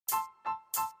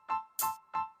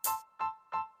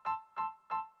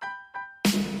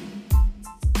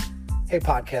Hey,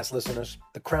 podcast listeners.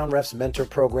 The Crown Refs Mentor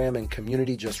Program and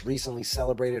community just recently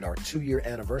celebrated our 2-year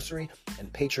anniversary,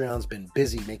 and Patreon's been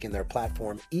busy making their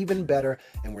platform even better,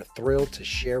 and we're thrilled to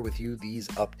share with you these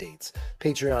updates.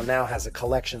 Patreon now has a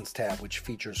collections tab, which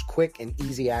features quick and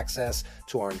easy access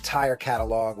to our entire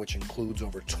catalog, which includes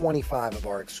over 25 of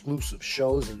our exclusive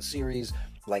shows and series,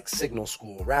 like Signal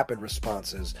School, Rapid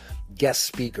Responses, guest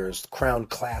speakers, Crown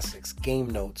Classics, Game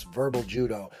Notes, Verbal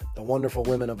Judo, The Wonderful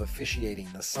Women of Officiating,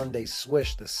 The Sunday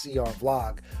Swish, the CR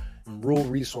Vlog, and Rule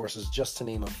Resources, just to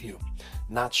name a few.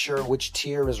 Not sure which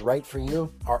tier is right for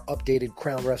you? Our updated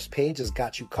Crown Refs page has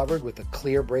got you covered with a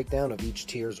clear breakdown of each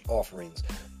tier's offerings.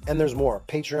 And there's more.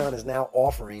 Patreon is now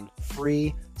offering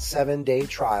free 7-day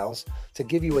trials to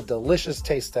give you a delicious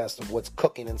taste test of what's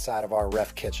cooking inside of our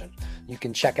ref kitchen. You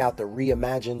can check out the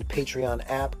reimagined Patreon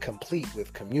app, complete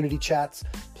with community chats.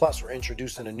 Plus, we're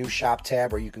introducing a new shop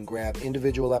tab where you can grab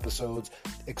individual episodes,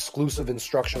 exclusive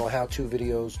instructional how-to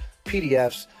videos,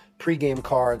 PDFs, pregame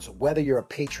cards, whether you're a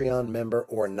Patreon member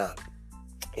or not.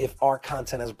 If our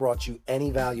content has brought you any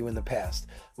value in the past,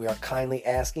 we are kindly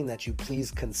asking that you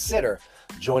please consider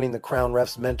joining the Crown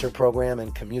Refs Mentor Program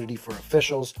and Community for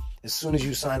Officials. As soon as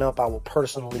you sign up, I will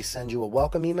personally send you a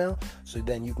welcome email, so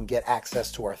then you can get access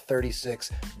to our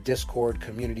 36 Discord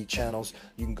community channels.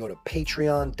 You can go to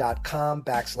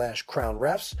patreon.com/Crown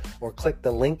Refs or click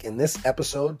the link in this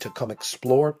episode to come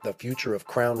explore the future of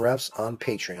Crown Refs on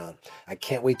Patreon. I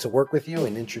can't wait to work with you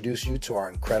and introduce you to our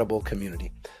incredible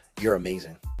community. You're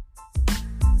amazing.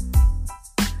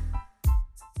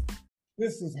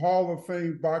 This is Hall of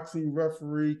Fame boxing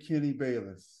referee Kenny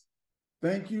Bayless.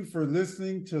 Thank you for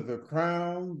listening to the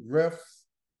Crown Refs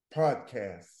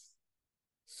podcast.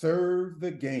 Serve the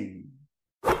game.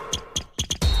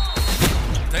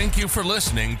 Thank you for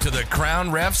listening to the Crown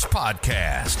Refs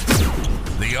podcast,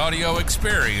 the audio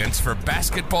experience for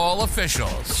basketball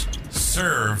officials.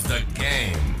 Serve the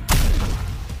game.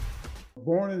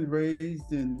 Born and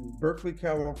raised in Berkeley,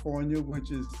 California,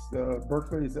 which is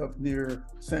Berkeley is up near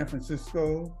San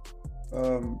Francisco.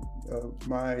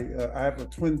 I have a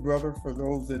twin brother, for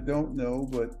those that don't know,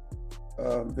 but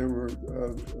there were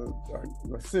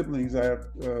siblings. I have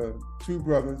two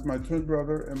brothers, my twin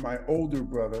brother and my older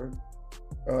brother.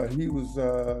 He was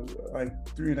like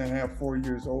 3.5, 4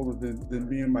 years older than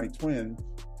me and my twin.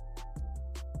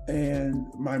 And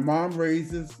my mom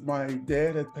raised us. My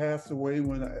dad had passed away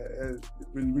when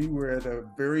we were at a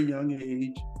very young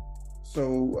age.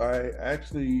 So I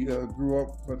actually grew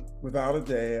up without a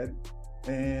dad.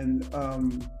 And,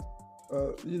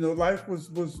 life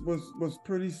was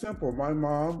pretty simple. My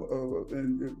mom,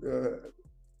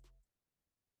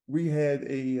 we had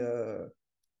an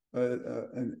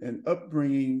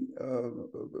upbringing.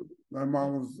 My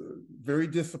mom was very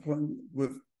disciplined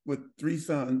with 3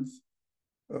 sons.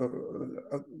 We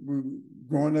were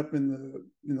growing up in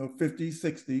the 50s,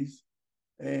 60s,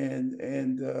 and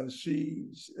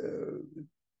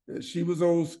she was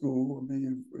old school. I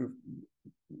mean, if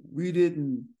we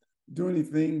didn't do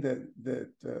anything that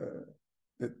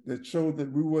showed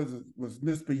that we was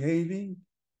misbehaving,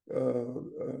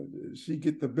 she'd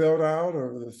get the belt out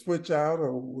or the switch out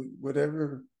or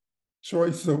whatever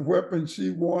choice of weapon she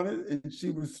wanted, and she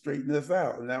would straighten us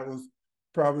out, and that was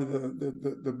probably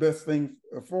the best thing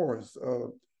for us.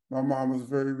 My mom was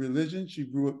very religious. She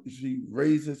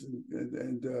raised us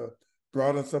and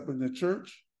brought us up in the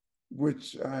church,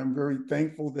 which I'm very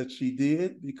thankful that she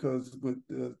did, because with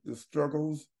the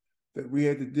struggles that we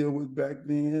had to deal with back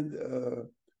then,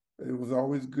 it was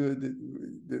always good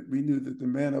that we knew that the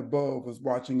man above was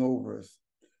watching over us.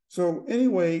 So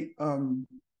anyway,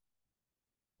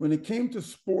 when it came to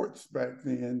sports back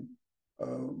then,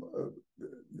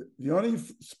 the only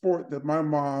sport that my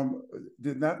mom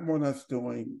did not want us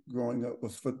doing growing up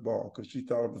was football, because she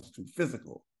thought it was too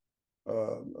physical,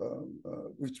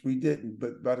 which we didn't.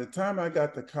 But by the time I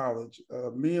got to college,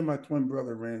 me and my twin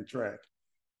brother ran track.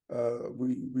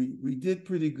 We did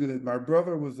pretty good. My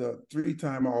brother was a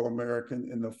 3-time All-American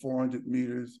in the 400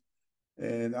 meters,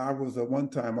 and I was a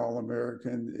 1-time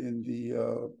All-American in the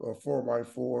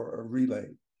 4x4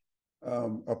 relay.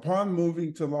 Upon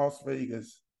moving to Las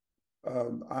Vegas,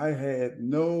 I had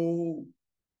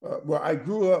I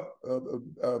grew up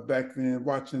back then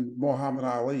watching Muhammad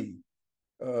Ali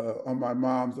on my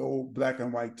mom's old black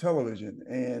and white television.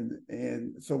 And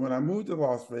so when I moved to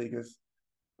Las Vegas,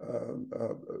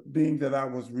 being that I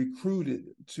was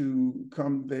recruited to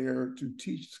come there to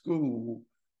teach school,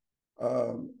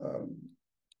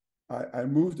 I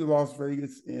moved to Las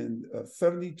Vegas in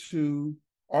 72,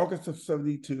 August of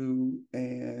 72,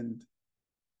 and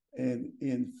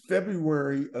in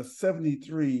February of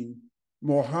 73,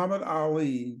 Muhammad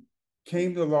Ali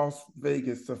came to Las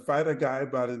Vegas to fight a guy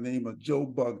by the name of Joe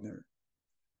Bugner.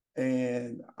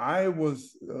 And I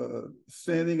was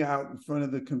standing out in front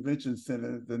of the convention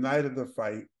center the night of the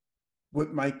fight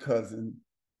with my cousin,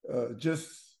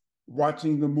 just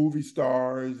watching the movie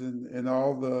stars and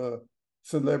all the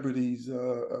celebrities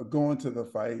going to the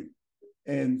fight.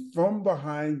 And from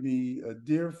behind me, a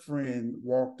dear friend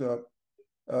walked up,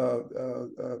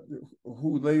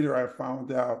 who later I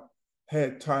found out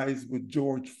had ties with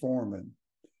George Foreman.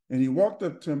 And he walked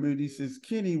up to me and he says,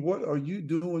 Kenny, what are you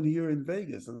doing here in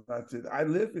Vegas? And I said, I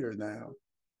live here now.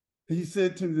 He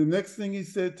said to me, the next thing he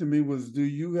said to me was, do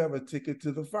you have a ticket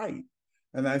to the fight?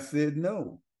 And I said,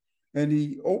 no. And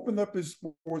he opened up his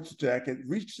sports jacket,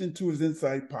 reached into his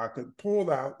inside pocket, pulled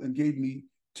out and gave me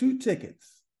 2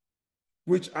 tickets,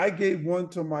 which I gave one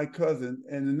to my cousin.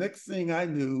 And the next thing I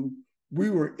knew, we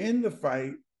were in the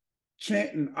fight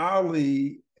chanting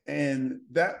Ali, and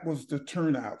that was the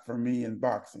turnout for me in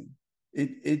boxing.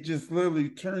 It just literally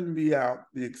turned me out,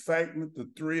 the excitement, the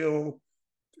thrill,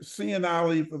 seeing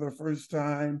Ali for the first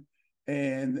time.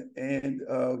 And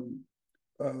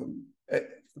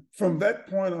from that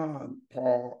point on,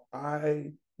 Paul,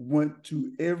 I went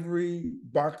to every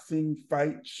boxing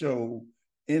fight show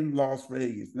in Las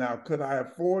Vegas. Now, could I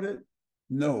afford it?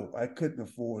 No, I couldn't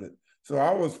afford it. So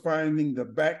I was finding the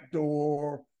back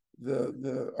door,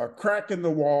 a crack in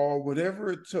the wall,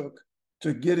 whatever it took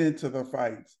to get into the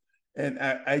fights. And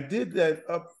I did that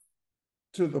up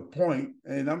to the point,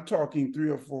 and I'm talking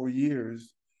 3 or 4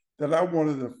 years, that I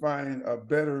wanted to find a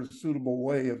better suitable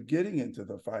way of getting into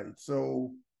the fight.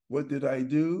 So what did I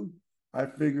do? I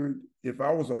figured if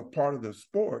I was a part of the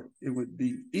sport, it would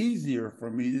be easier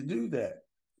for me to do that.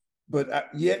 But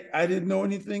yet I didn't know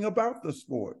anything about the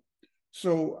sport.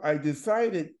 So I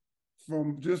decided,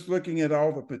 from just looking at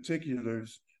all the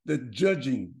particulars, that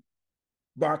judging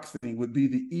boxing would be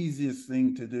the easiest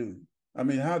thing to do. I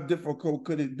mean, how difficult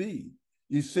could it be?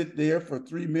 You sit there for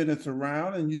 3 minutes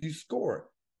around and you score it.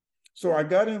 So I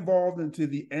got involved into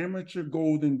the amateur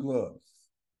Golden Gloves.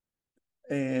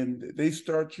 And they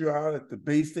start you out at the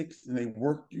basics and they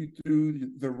work you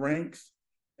through the ranks.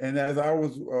 And as I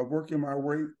was working my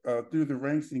way through the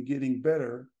ranks and getting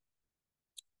better,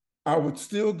 I would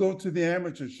still go to the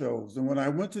amateur shows. And when I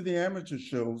went to the amateur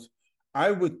shows, I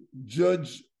would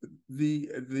judge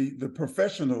the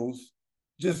professionals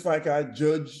just like I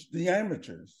judged the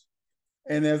amateurs.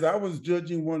 And as I was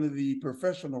judging one of the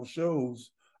professional shows,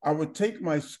 I would take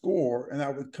my score and I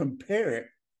would compare it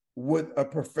with a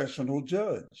professional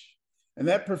judge. And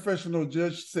that professional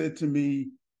judge said to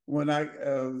me, when I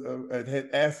had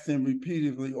asked him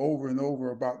repeatedly over and over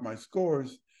about my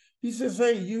scores, he says,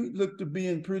 hey, you look to be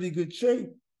in pretty good shape.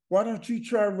 Why don't you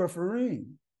try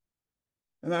refereeing?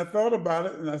 And I thought about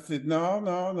it and I said, no,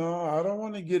 I don't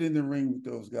want to get in the ring with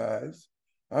those guys.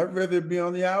 I'd rather be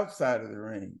on the outside of the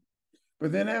ring.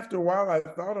 But then after a while, I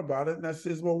thought about it and I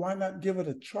said, well, why not give it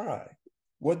a try?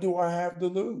 What do I have to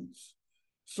lose?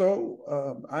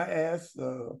 So I asked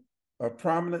a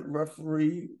prominent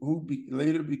referee who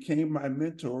later became my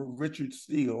mentor, Richard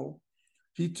Steele.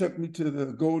 He took me to the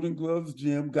Golden Gloves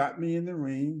gym, got me in the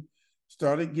ring,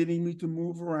 started getting me to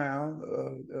move around,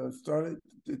 started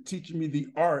teaching me the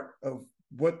art of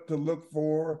what to look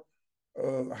for,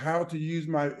 how to use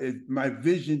my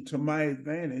vision to my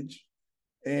advantage.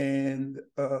 And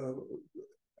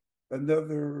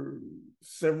another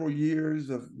several years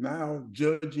of now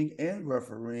judging and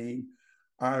refereeing,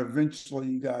 I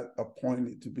eventually got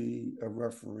appointed to be a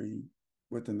referee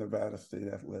with the Nevada State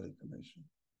Athletic Commission.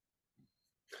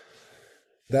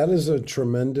 That is a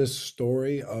tremendous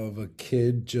story of a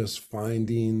kid just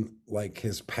finding like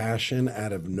his passion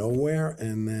out of nowhere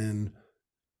and then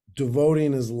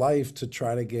devoting his life to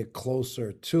try to get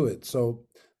closer to it. So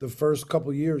the first couple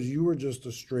of years, you were just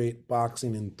a straight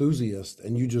boxing enthusiast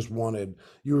and you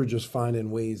were just finding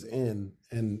ways in,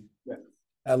 and Yeah.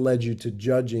 that led you to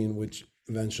judging, which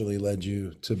eventually led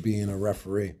you to being a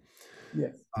referee.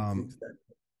 Yes, exactly.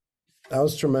 That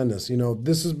was tremendous. You know,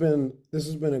 this has been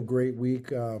a great week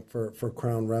for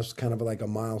Crown Refs, kind of like a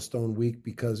milestone week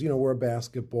because, you know, we're a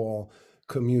basketball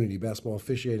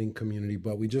officiating community,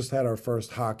 but we just had our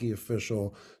first hockey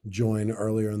official join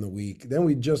earlier in the week. Then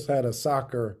we just had a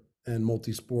soccer and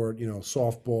multi-sport, you know,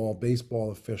 softball,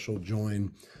 baseball official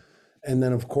join. And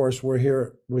then, of course, we're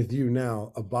here with you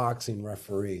now, a boxing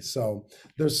referee. So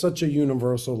there's such a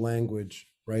universal language,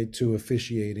 right, to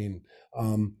officiating.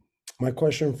 My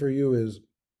question for you is,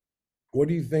 what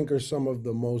do you think are some of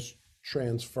the most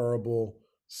transferable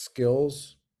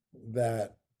skills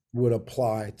that would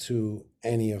apply to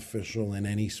any official in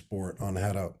any sport on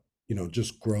how to, you know,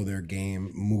 just grow their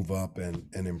game, move up and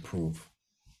improve?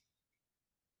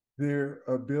 their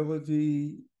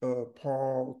ability,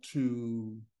 Paul,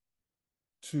 to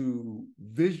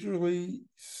visually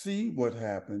see what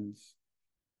happens,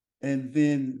 and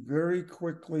then very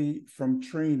quickly from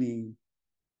training,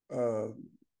 uh,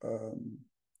 um,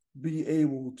 be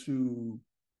able to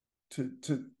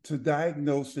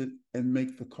diagnose it and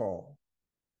make the call.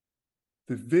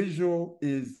 The visual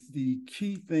is the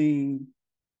key thing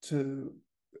to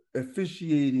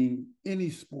officiating any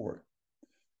sport,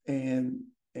 and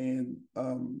and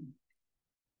um,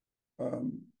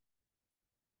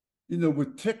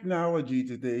 with technology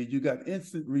today, you got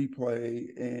instant replay,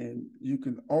 and you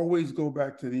can always go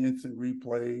back to the instant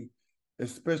replay,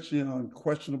 especially on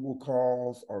questionable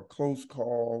calls or close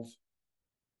calls.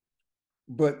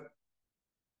 But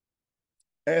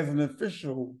as an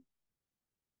official,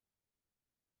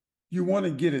 you want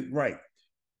to get it right.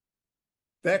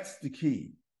 That's the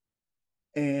key.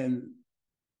 And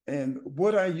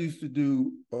what I used to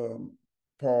do,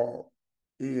 Paul,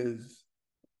 is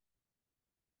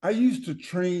I used to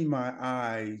train my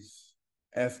eyes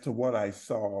as to what I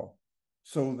saw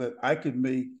so that I could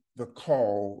make the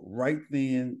call right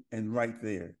then and right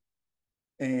there.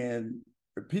 And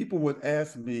people would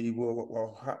ask me,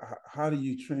 well, how do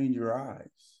you train your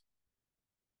eyes?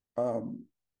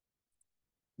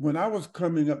 When I was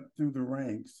coming up through the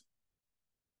ranks,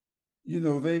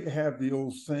 they have the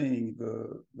old saying,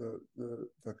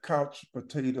 the couch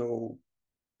potato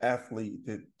athlete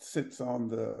that sits on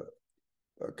the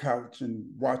couch and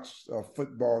watch a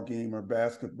football game or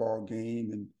basketball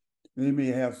game, and they may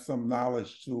have some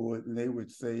knowledge to it, and they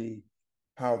would say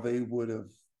how they would have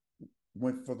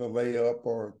went for the layup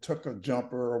or took a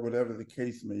jumper or whatever the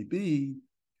case may be.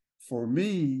 For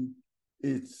me,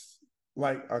 it's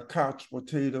like a couch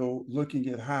potato looking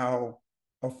at how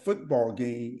a football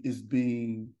game is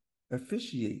being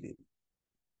officiated.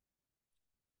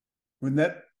 When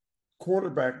that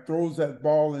quarterback throws that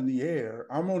ball in the air,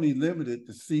 I'm only limited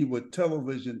to see what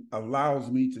television allows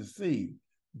me to see.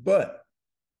 But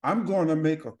I'm going to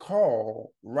make a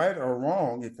call, right or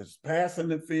wrong, if it's pass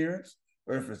interference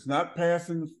or if it's not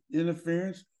pass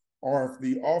interference, or if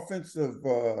the offensive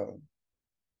or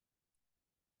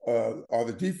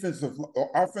the defensive or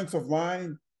offensive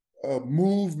line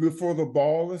moved before the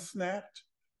ball is snapped,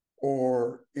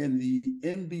 or in the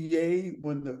NBA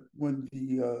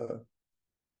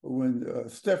when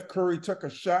Steph Curry took a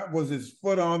shot, was his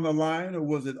foot on the line or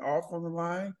was it off on the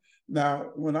line?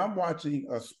 Now, when I'm watching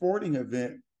a sporting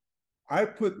event, I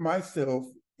put myself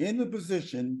in the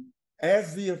position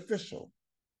as the official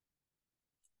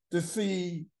to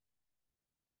see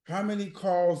how many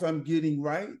calls I'm getting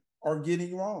right or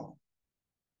getting wrong.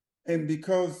 And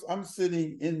because I'm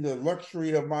sitting in the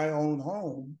luxury of my own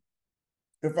home,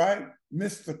 if I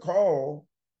miss the call,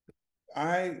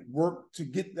 I work to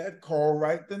get that call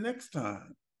right the next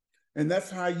time. And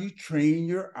that's how you train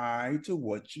your eye to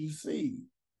what you see.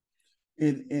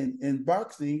 In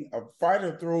boxing, a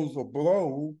fighter throws a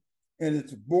blow and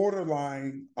it's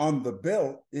borderline on the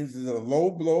belt. Is it a low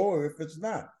blow or if it's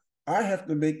not? I have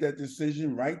to make that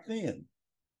decision right then.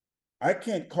 I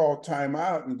can't call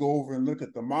timeout and go over and look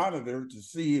at the monitor to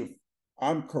see if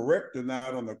I'm correct or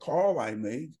not on the call I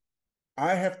made.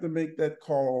 I have to make that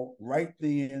call right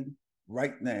then,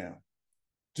 right now.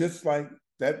 Just like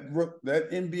that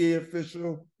NBA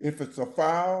official, if it's a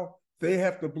foul, they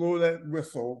have to blow that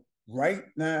whistle right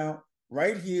now,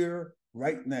 right here,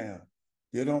 right now.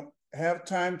 They don't have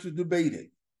time to debate it.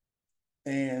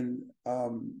 And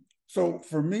so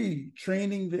for me,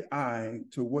 training the eye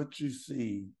to what you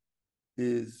see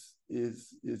is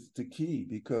the key,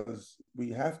 because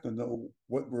we have to know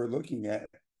what we're looking at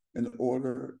in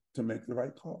order to make the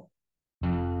right call.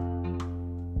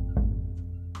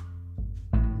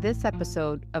 This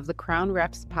episode of the Crown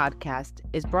Refs podcast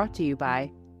is brought to you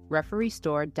by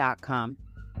RefereeStore.com.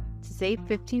 To save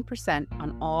 15%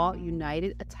 on all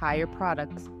United Attire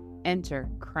products, enter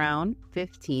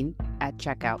Crown15 at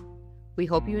checkout. We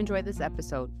hope you enjoy this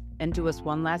episode, and do us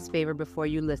one last favor before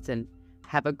you listen.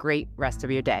 Have a great rest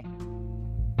of your day.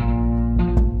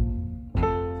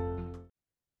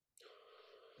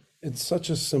 It's such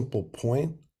a simple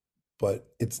point, but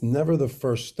it's never the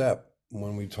first step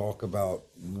when we talk about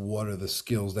what are the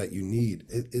skills that you need.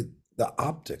 The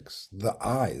optics, the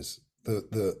eyes,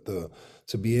 the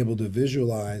to be able to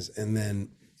visualize and then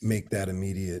make that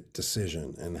immediate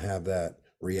decision and have that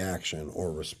reaction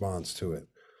or response to it.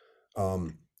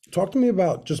 Talk to me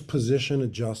about just position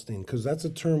adjusting, because that's a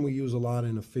term we use a lot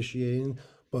in officiating,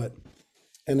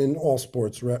 and in all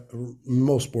sports,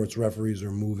 most sports referees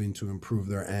are moving to improve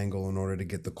their angle in order to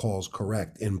get the calls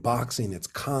correct. In boxing, it's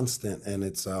constant, and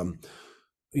it's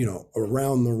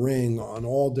around the ring on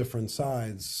all different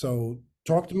sides. So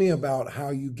talk to me about how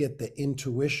you get the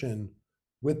intuition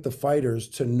with the fighters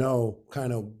to know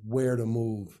kind of where to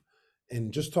move,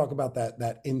 and just talk about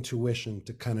that intuition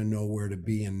to kind of know where to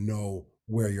be and know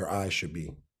where your eyes should be.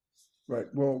 Right.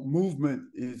 Well, movement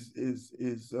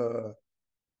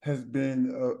has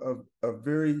been a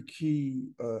very key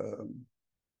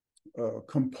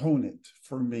component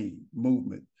for me,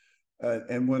 movement.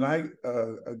 And when I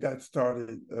got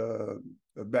started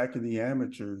back in the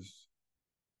amateurs,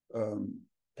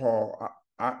 Paul,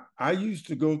 I used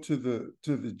to go to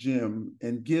the gym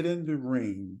and get in the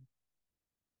ring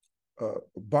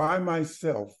by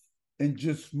myself and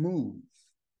just move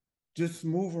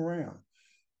around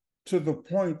to the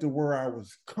point to where I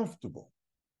was comfortable.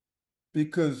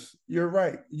 Because you're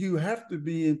right, you have to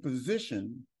be in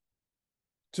position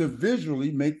to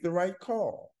visually make the right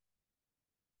call.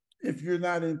 If you're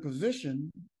not in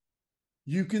position,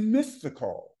 you can miss the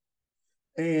call.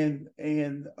 And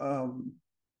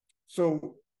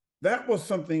so that was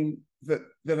something that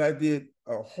I did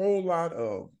a whole lot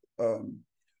of.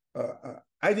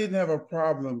 I didn't have a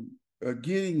problem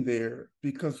getting there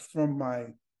because from my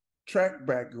track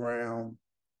background,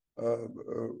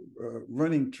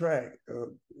 running track,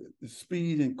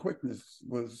 speed and quickness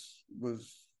was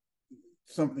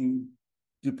something,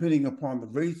 depending upon the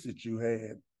race that you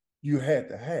had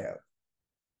to have.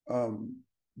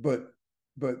 But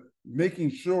making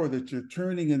sure that you're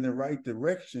turning in the right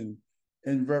direction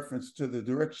in reference to the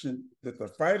direction that the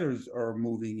fighters are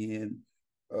moving in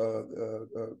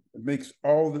makes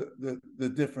all the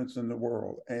difference in the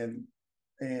world. And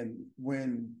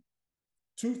when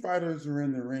two fighters are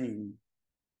in the ring,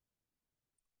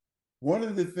 one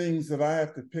of the things that I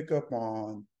have to pick up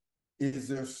on is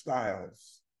their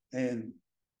styles. And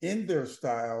in their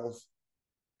styles,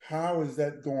 how is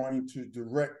that going to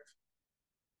direct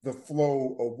the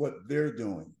flow of what they're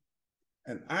doing?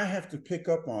 And I have to pick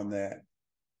up on that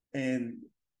and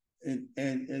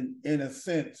in a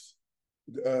sense,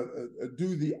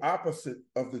 do the opposite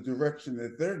of the direction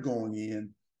that they're going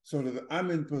in, so that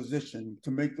I'm in position to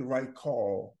make the right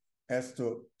call as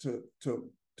to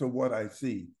what I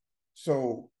see.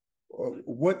 So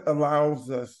what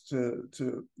allows us to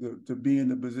be in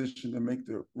the position to make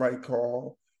the right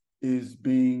call is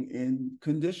being in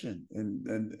condition and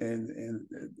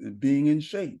being in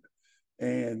shape.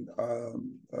 And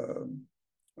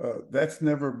that's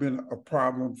never been a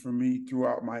problem for me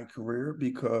throughout my career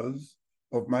because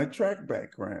of my track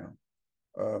background.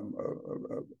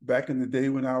 Back in the day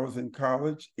when I was in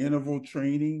college, interval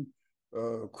training,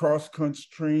 cross-country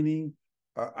training,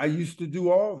 I used to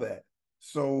do all that.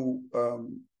 So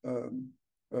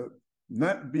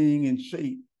not being in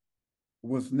shape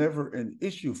was never an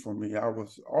issue for me. I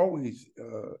was always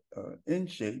in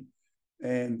shape,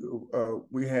 and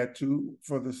we had to,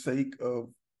 for the sake of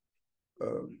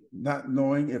not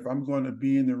knowing if I'm going to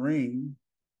be in the ring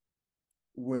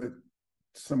with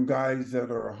some guys that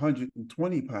are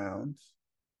 120 pounds,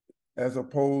 as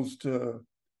opposed to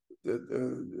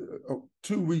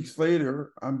 2 weeks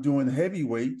later, I'm doing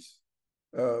heavyweights.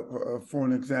 For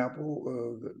an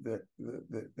example,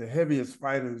 the heaviest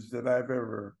fighters that I've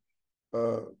ever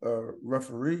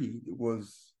refereed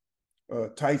was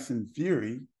Tyson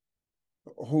Fury,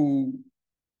 who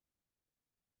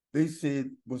they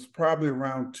said was probably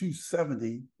around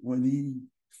 270 when he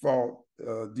fought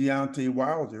Deontay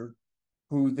Wilder,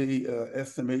 who they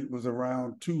estimate was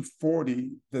around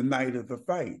 240 the night of the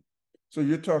fight. So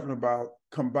you're talking about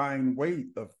combined weight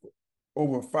of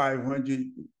over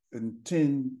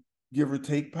 510, give or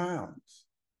take, pounds.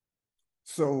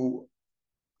 So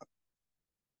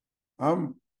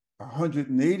I'm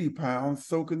 180 pounds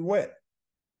soaking wet,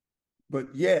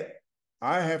 but yet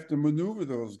I have to maneuver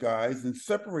those guys and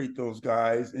separate those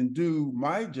guys and do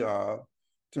my job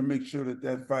to make sure that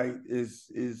that fight is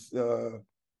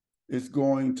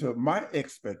going to my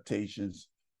expectations.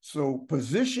 So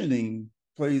positioning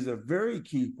plays a very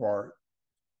key part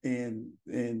in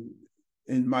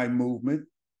my movement,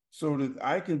 so that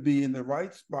I can be in the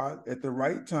right spot at the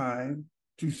right time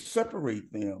to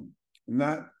separate them,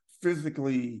 not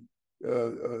physically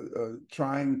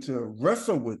trying to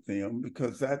wrestle with them,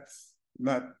 because that's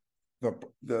not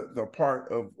the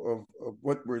part of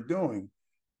what we're doing,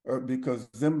 because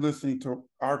them listening to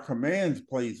our commands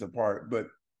plays a part, but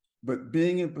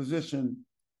being in position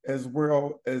as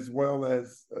well as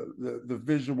the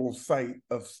visual sight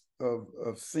of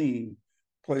seeing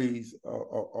plays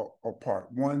a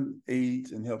part. One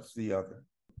aids and helps the other.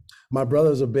 My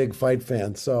brother's a big fight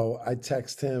fan, so I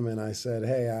text him and I said,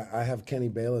 "Hey, I have Kenny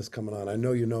Bayless coming on. I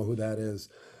know you know who that is."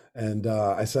 And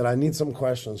I said, I need some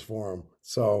questions for him.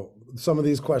 So some of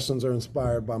these questions are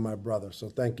inspired by my brother. So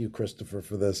thank you, Christopher,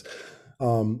 for this.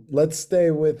 Let's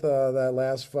stay with that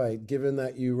last fight, given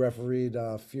that you refereed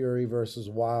Fury versus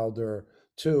Wilder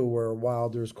 2, where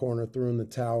Wilder's corner threw in the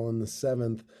towel in the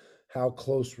seventh. How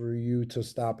close were you to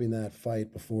stopping that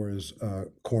fight before his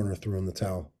corner threw in the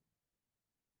towel?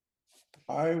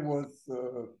 I was,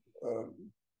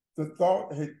 the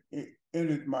thought had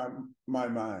entered my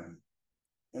mind.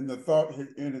 And the thought had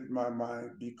entered my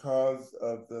mind because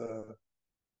of the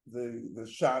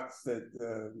shots that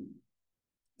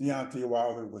Deontay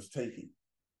Wilder was taking.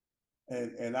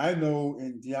 And I know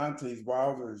in Deontay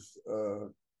Wilder's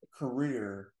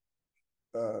career,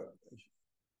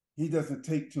 he doesn't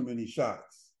take too many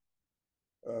shots.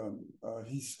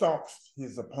 He stalks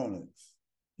his opponents.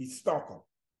 He stalks them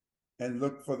and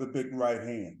look for the big right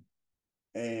hand.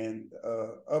 And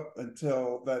up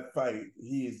until that fight,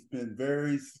 he has been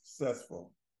very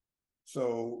successful.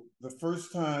 So the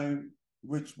first time,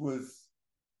 which was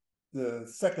the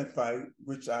second fight,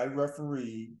 which I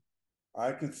refereed,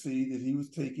 I could see that he was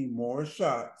taking more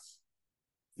shots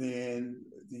than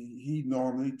he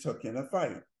normally took in a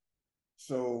fight.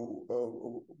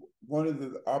 So one of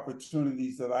the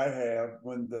opportunities that I have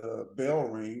when the bell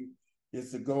rings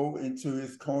is to go into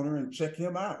his corner and check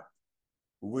him out,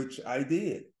 which I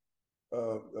did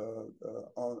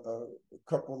on a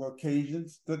couple of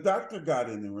occasions. The doctor got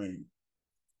in the ring.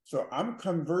 So I'm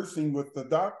conversing with the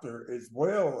doctor as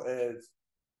well as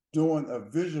doing a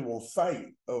visual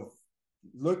sight of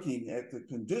looking at the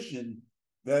condition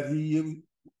that he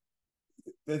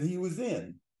was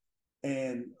in.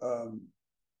 And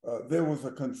there was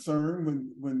a concern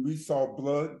when we saw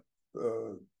blood,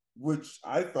 which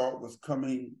I thought was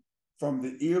coming from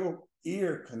the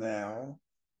ear canal,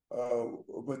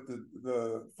 but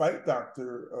the fight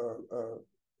doctor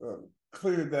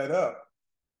cleared that up,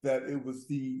 that it was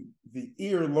the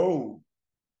earlobe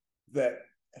that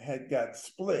had got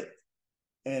split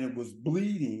and it was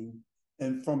bleeding.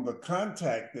 And from the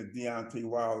contact that Deontay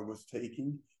Wilder was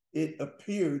taking, it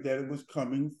appeared that it was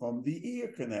coming from the ear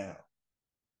canal.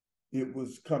 It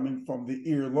was coming from the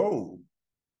earlobe.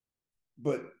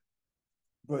 But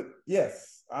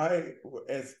yes,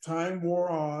 as time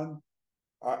wore on,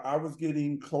 I was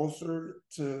getting closer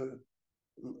to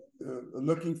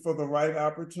looking for the right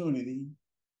opportunity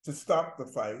to stop the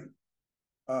fight.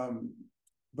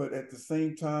 But at the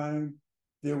same time,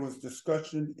 there was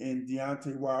discussion in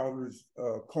Deontay Wilder's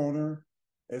corner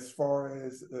as far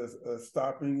as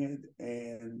stopping it,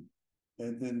 and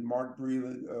then Mark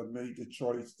Breland made the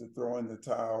choice to throw in the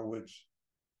towel,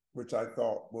 which I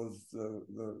thought was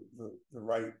the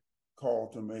right call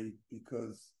to make,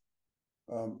 because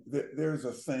there's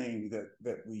a saying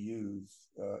that we use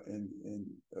in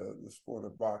the sport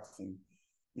of boxing,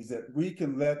 is that we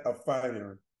can let a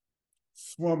fighter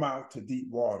swim out to deep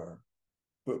water,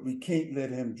 but we can't let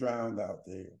him drown out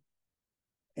there.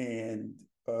 And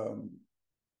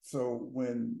so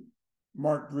when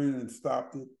Mark Breland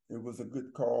stopped it, it was a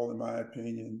good call in my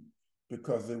opinion,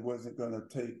 because it wasn't going to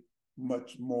take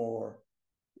much more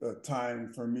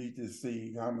time for me to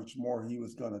see how much more he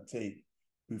was going to take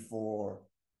before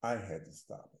I had to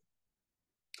stop it.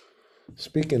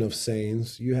 Speaking of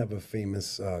sayings, you have a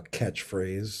famous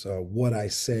catchphrase, what I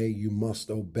say, you must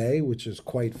obey, which is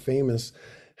quite famous.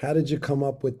 How did you come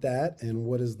up with that, and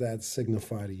what does that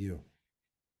signify to you?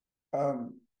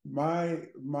 My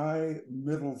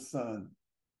middle son,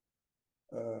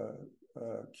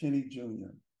 Kenny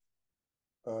Jr.,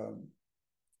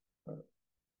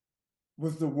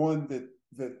 was the one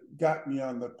that got me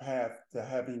on the path to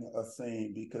having a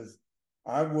saying, because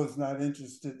I was not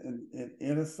interested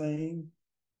in a saying,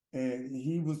 and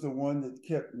he was the one that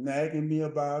kept nagging me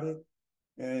about it.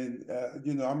 And,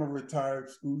 I'm a retired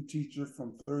school teacher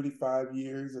from 35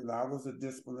 years, and I was a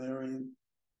disciplinarian.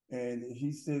 And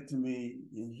he said to me,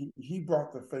 he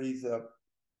brought the phrase up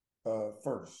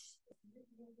first.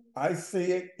 I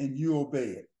say it and you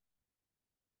obey it.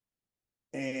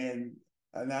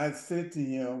 And I said to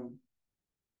him,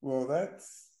 well,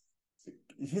 that's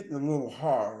hitting a little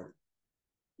hard.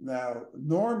 Now,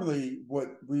 normally,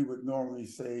 what we would normally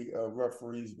say,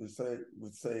 referees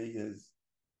would say is,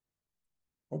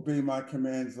 obey my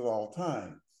commands at all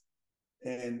times.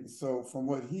 And so from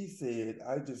what he said,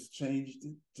 I just changed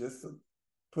it, just to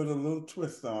put a little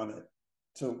twist on it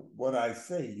to what I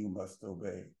say you must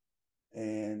obey.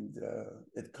 And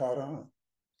it caught on.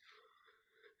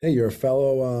 Hey, you're a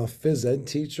fellow phys ed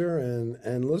teacher,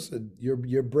 and listen,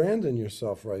 you're branding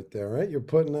yourself right there, right? You're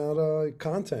putting out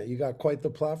content. You got quite the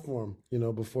platform,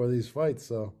 before these fights.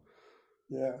 So,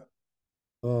 yeah.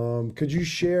 Could you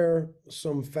share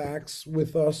some facts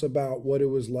with us about what it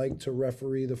was like to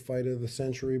referee the fight of the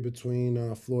century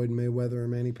between Floyd Mayweather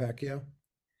and Manny Pacquiao?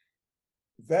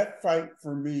 That fight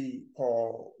for me,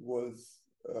 Paul, was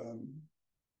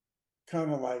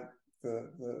kind of like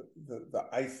the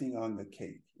icing on the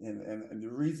cake, and the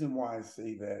reason why I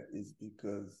say that is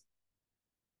because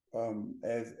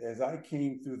as I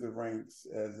came through the ranks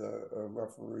as a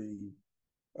referee,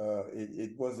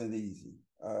 it wasn't easy.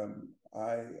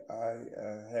 I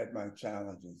had my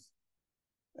challenges,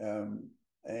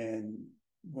 and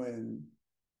when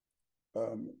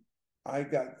I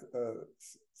got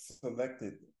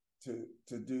selected to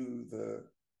do the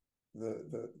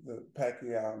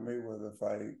Pacquiao Mayweather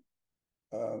fight,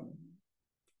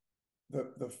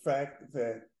 the fact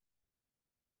that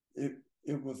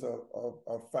it was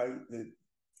a fight that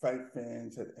fight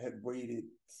fans had waited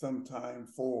some time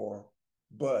for,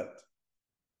 but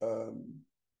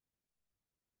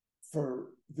for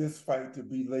this fight to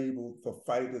be labeled the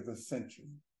fight of the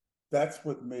century, that's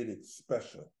what made it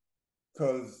special.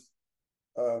 Because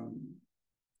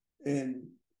in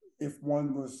if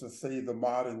one was to say the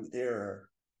modern era,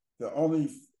 the only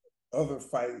other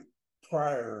fight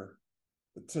prior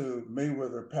to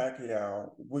Mayweather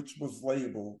Pacquiao, which was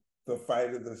labeled the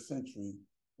fight of the century,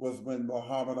 was when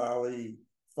Muhammad Ali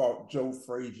fought Joe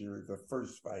Frazier, the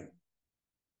first fight.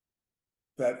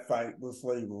 That fight was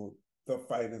labeled the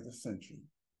fight of the century.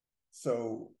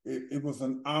 So it was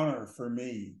an honor for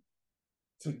me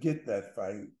to get that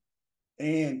fight,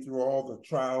 and through all the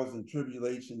trials and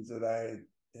tribulations that I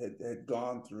had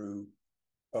gone through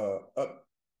up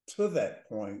to that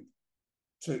point,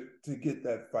 to get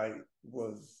that fight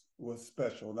was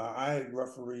special. Now, I had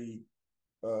refereed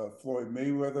Floyd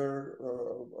Mayweather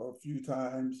a few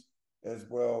times, as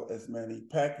well as Manny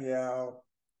Pacquiao.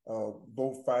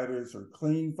 Both fighters are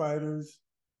clean fighters.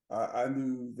 I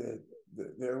knew that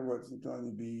there wasn't going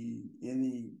to be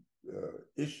any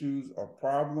issues or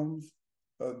problems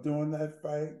during that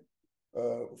fight.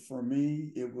 For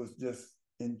me, it was just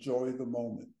enjoy the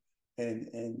moment,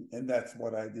 and that's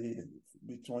what I did.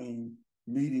 Between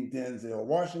meeting Denzel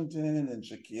Washington and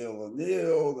Shaquille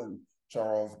O'Neal and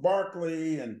Charles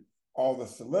Barkley and all the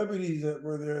celebrities that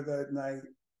were there that night,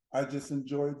 I just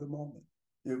enjoyed the moment.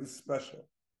 It was special.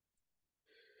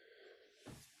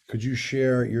 Could you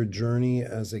share your journey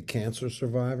as a cancer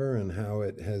survivor and how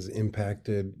it has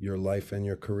impacted your life and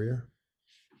your career?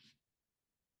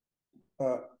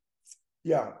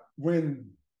 Yeah,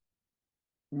 when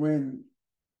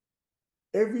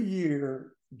every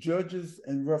year judges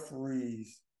and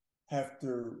referees have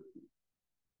to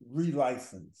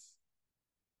relicense,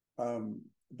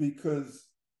 because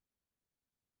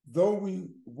though we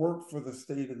work for the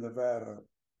state of Nevada,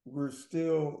 we're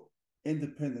still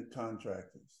independent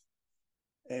contractors.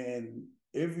 And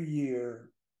every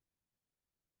year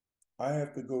I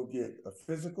have to go get a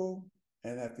physical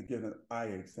and have to get an eye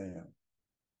exam.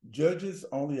 Judges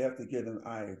only have to get an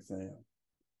eye exam.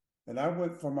 And I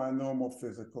went for my normal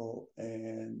physical,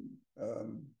 and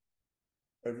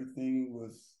everything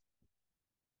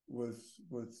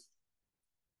was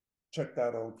checked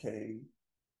out okay.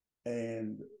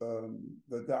 And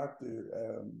the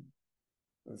doctor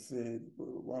said,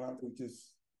 why don't we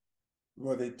just,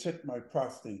 well, they checked my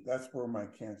prostate. That's where my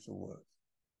cancer was.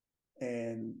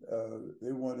 And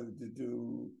they wanted to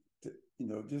do,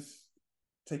 just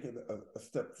take it a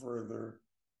step further,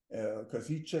 because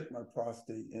he checked my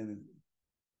prostate and it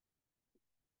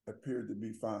appeared to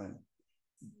be fine.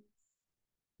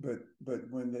 But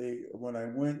when I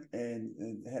went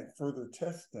and had further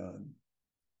tests done,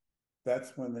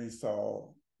 that's when they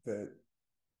saw that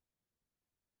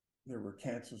there were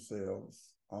cancer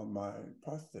cells on my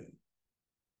prostate.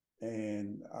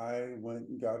 And I went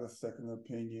and got a second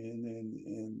opinion,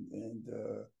 and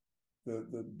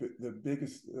the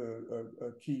biggest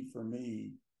key for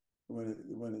me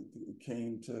when it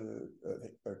came to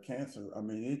cancer, I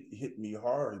mean, it hit me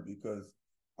hard because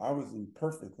I was in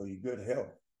perfectly good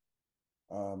health.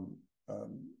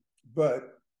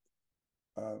 But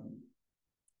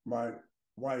my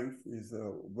wife is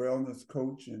a wellness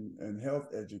coach and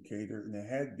health educator, and it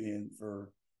had been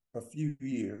for a few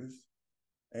years.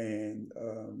 And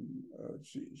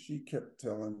she kept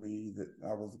telling me that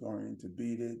I was going to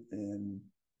beat it. And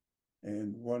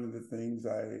one of the things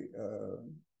I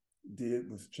did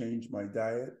was change my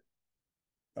diet,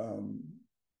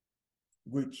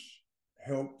 which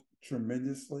helped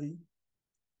tremendously.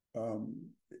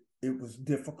 It was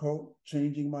difficult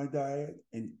changing my diet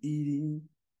and eating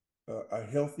a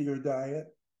healthier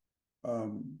diet.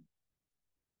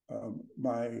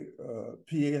 My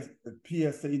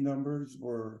PSA numbers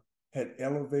had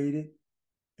elevated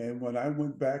And when I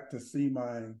went back to see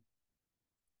my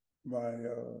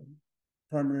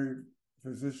primary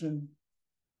physician,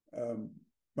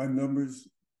 my numbers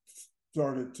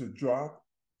started to drop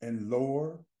and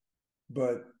lower,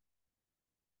 but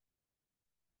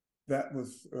that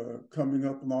was coming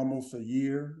up in almost a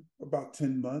year, about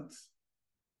 10 months.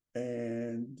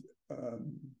 And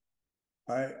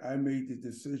I made the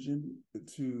decision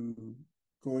to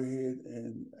go ahead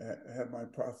and have my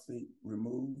prostate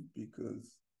removed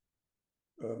because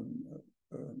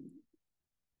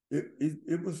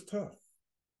it was tough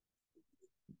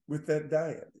with that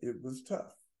diet. It was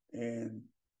tough, and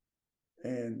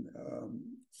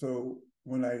so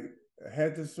when I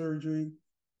had the surgery,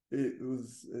 it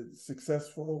was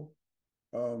everything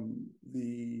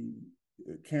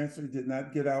The cancer did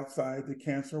not get outside the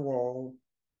cancer wall.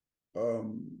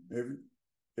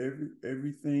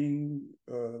 Everything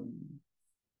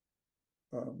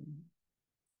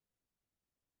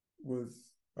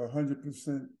was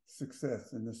 100%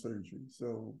 success in the surgery.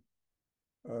 So,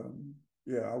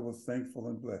 yeah, I was thankful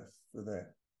and blessed for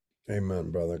that.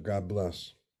 Amen, brother. God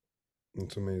bless.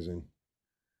 It's amazing.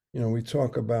 We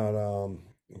talk about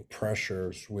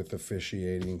pressures with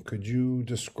officiating. Could you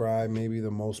describe maybe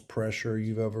the most pressure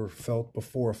you've ever felt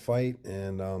before a fight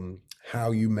and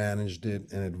how you managed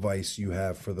it and advice you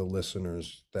have for the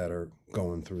listeners that are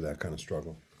going through that kind of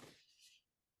struggle?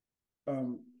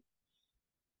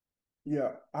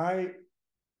 Yeah, I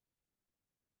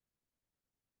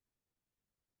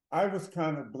was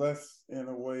kind of blessed in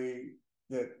a way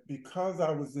that because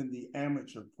I was in the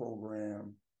amateur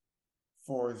program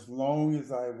for as long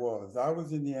as I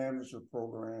was in the amateur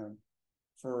program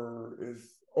for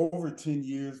over 10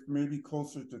 years, maybe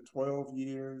closer to 12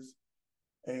 years.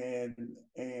 And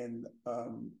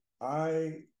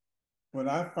when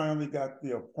I finally got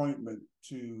the appointment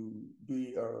to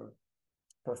be a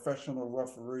professional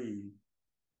referee,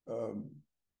 the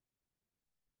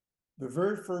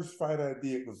very first fight I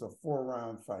did was a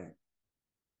 4-round fight.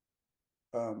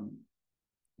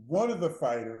 One of the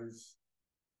fighters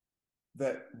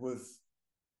that was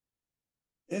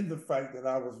in the fight that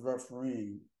I was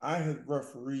refereeing, I had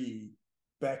refereed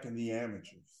back in the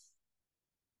amateurs.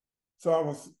 So I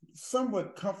was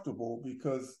somewhat comfortable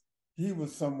because he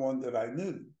was someone that I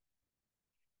knew.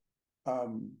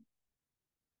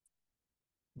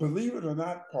 Believe it or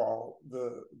not, Paul,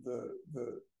 the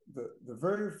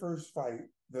very first fight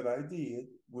that I did,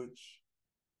 which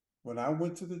when I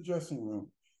went to the dressing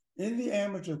room, in the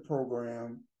amateur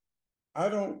program, I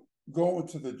don't go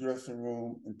into the dressing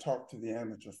room and talk to the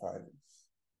amateur fighters.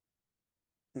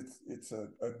 It's a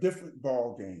different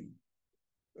ball game.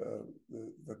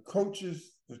 The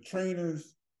coaches, the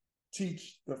trainers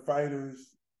teach the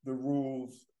fighters the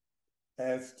rules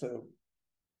as to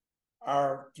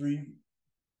our 3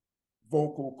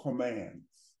 vocal commands.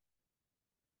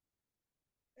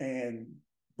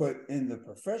 But in the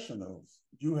professionals,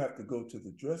 you have to go to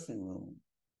the dressing room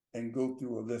and go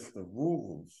through a list of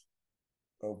rules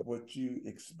of what you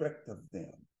expect of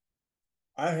them.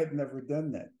 I had never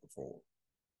done that before.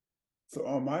 So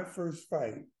on my first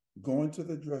fight, going to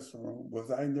the dressing room, was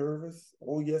I nervous?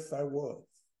 Oh, yes, I was.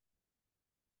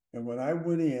 And when I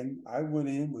went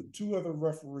in with 2 other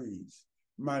referees,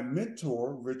 my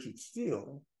mentor, Richard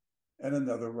Steele, and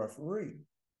another referee.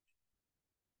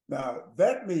 Now,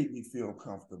 that made me feel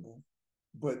comfortable,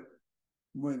 but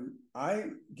when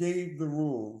I gave the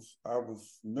rules, I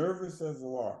was nervous as a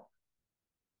lark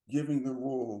giving the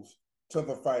rules to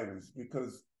the fighters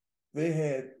because they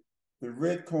had the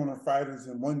red corner fighters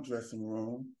in one dressing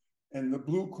room and the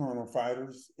blue corner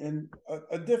fighters in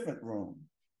a different room.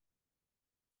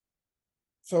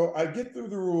 So I get through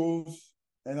the rules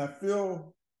and I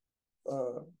feel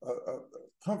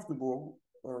comfortable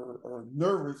or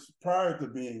nervous prior to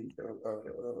being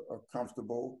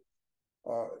comfortable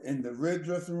in the red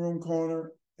dressing room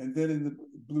corner and then in the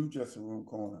blue dressing room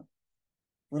corner.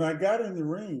 When I got in the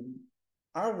ring,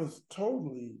 I was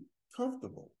totally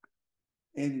comfortable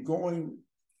in going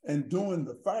and doing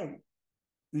the fight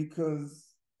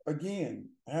because, again,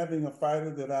 having a fighter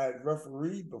that I had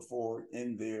refereed before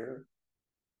in there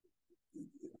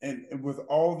and with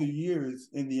all the years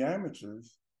in the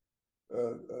amateurs,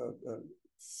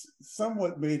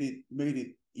 somewhat made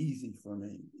it easy for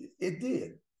me. It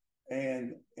did.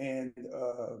 And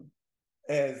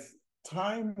as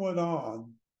time went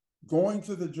on, going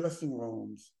to the dressing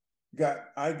rooms,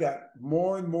 I got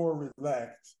more and more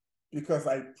relaxed because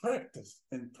I practiced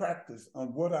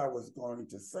on what I was going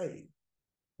to say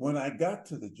when I got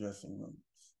to the dressing rooms.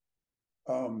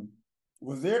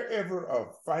 Was there ever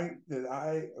a fight that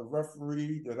a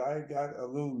referee that I got a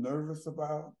little nervous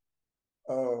about?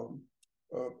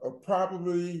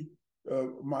 probably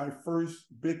my first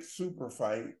big super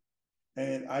fight.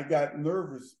 And I got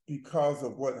nervous because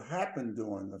of what happened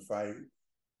during the fight.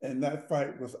 And that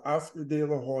fight was Oscar De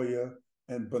La Hoya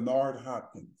and Bernard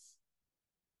Hopkins.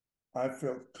 I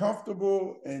felt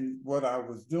comfortable in what I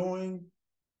was doing,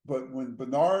 but when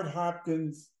Bernard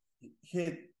Hopkins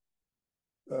hit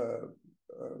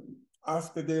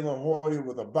Oscar De La Hoya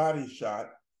with a body shot,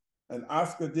 and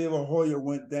Oscar De La Hoya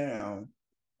went down,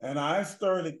 and I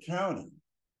started counting,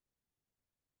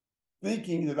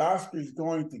 thinking that Oscar's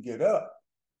going to get up,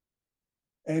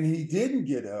 and he didn't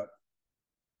get up.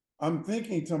 I'm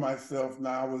thinking to myself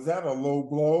now, was that a low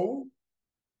blow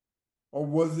or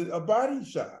was it a body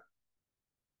shot?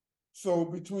 So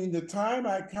between the time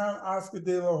I count Oscar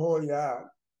De La Hoya out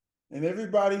and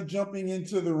everybody jumping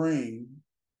into the ring,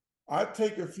 I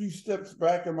take a few steps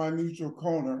back in my neutral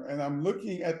corner and I'm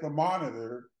looking at the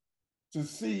monitor to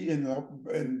see in hope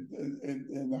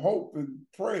and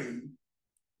pray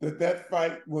that that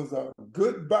fight was a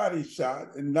good body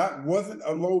shot and wasn't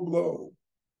a low blow.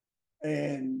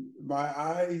 And my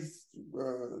eyes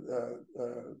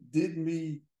did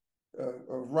me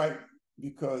right,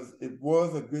 because it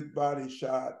was a good body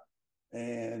shot,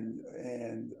 and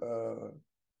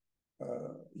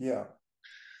yeah.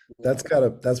 That's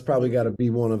probably gotta be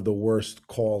one of the worst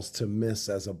calls to miss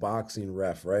as a boxing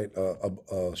ref, right?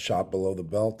 A shot below the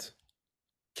belt.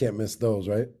 Can't miss those,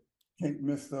 right? Can't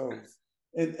miss those.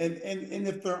 And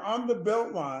if they're on the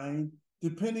belt line,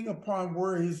 depending upon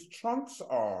where his trunks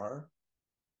are,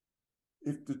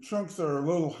 if the trunks are a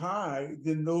little high,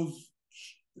 then those,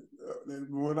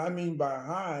 what I mean by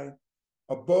high,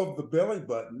 above the belly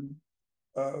button,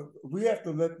 we have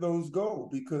to let those go,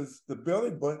 because the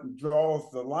belly button draws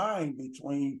the line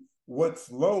between what's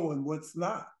low and what's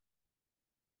not.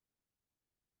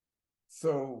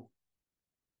 So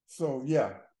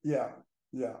yeah.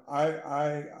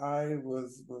 I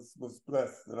was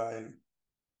blessed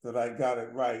that I got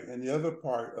it right. And the other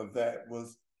part of that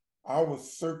was I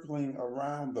was circling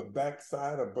around the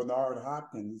backside of Bernard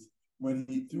Hopkins when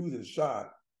he threw the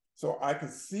shot, so I could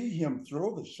see him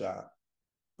throw the shot,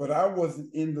 but I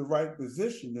wasn't in the right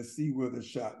position to see where the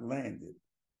shot landed.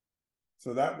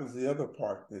 So that was the other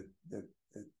part that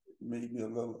made me a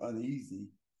little uneasy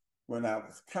when I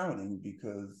was counting,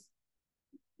 because,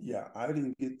 yeah, I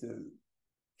didn't get to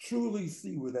truly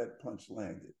see where that punch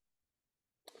landed.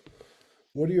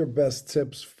 What are your best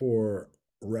tips for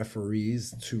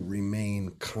referees to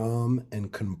remain calm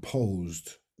and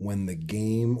composed when the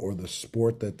game or the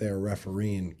sport that they're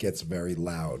refereeing gets very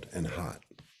loud and hot?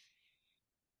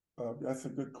 That's a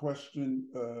good question,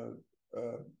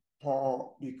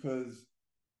 Paul, because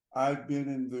I've been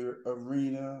in the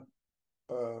arena,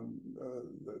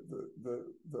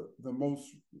 the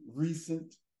most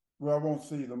recent, well, I won't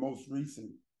say the most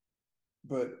recent,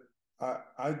 but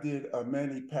I did a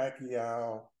Manny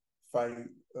Pacquiao fight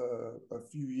a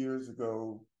few years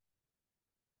ago,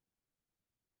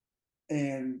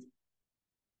 and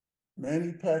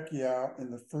Manny Pacquiao in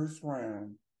the first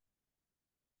round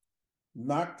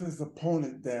knocked his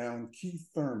opponent down, Keith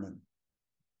Thurman.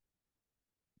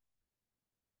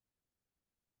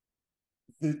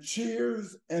 The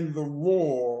cheers and the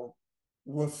roar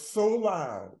was so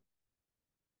loud,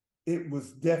 it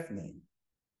was deafening.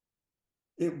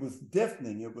 It was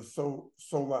deafening. It was so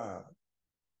loud.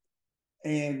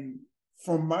 And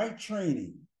from my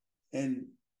training, and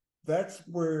that's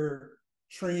where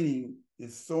training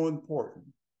is so important,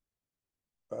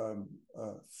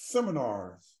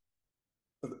 seminars,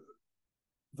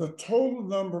 the total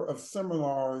number of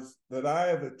seminars that I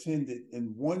have attended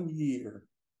in 1 year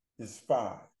is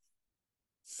 5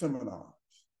 seminars.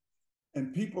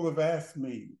 And people have asked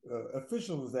me,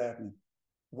 officials have asked me,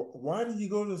 why do you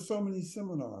go to so many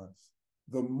seminars?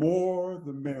 The more,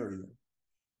 the merrier.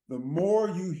 The more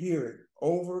you hear it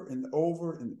over and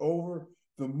over and over,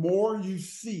 the more you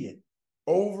see it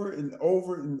over and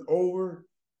over and over,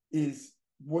 is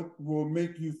what will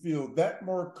make you feel that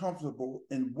more comfortable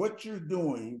in what you're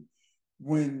doing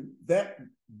when that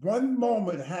one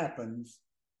moment happens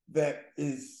that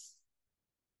is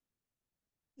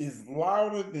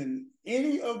louder than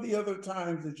any of the other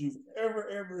times that you've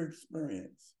ever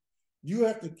experienced. You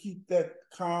have to keep that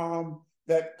calm,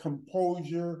 that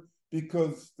composure,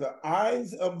 because the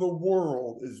eyes of the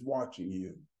world is watching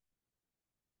you.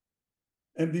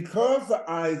 And because the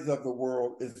eyes of the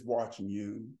world is watching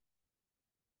you,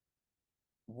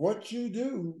 what you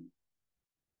do,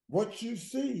 what you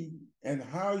see, and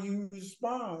how you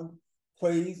respond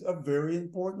plays a very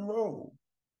important role.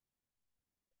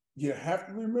 You have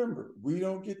to remember, we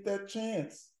don't get that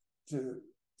chance to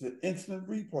instant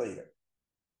replay it.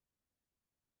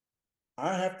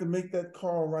 I have to make that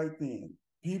call right then.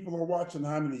 People are watching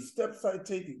how many steps I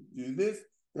take to do this.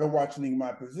 They're watching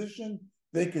my position.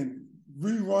 They can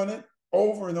rerun it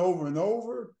over and over and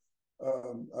over.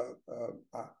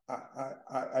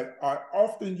 I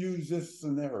often use this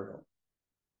scenario.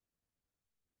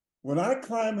 When I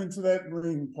climb into that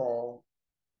ring, Paul,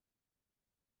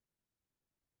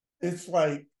 it's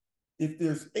like if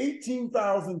there's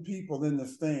 18,000 people in the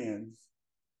stands,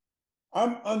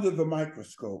 I'm under the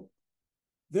microscope.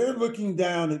 They're looking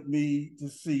down at me to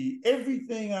see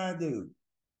everything I do,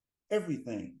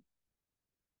 everything.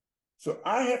 So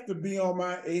I have to be on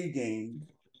my A game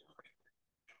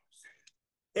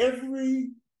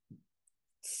every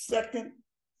second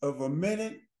of a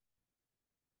minute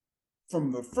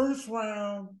from the first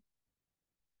round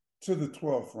to the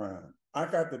 12th round. I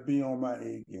got to be on my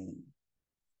A game.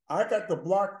 I got to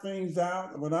block things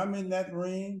out. When I'm in that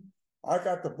ring, I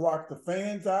got to block the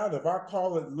fans out. If I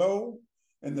call it low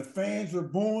and the fans are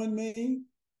booing me,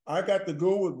 I got to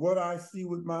go with what I see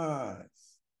with my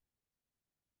eyes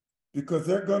because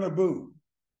they're going to boo.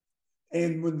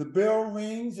 And when the bell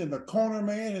rings and the corner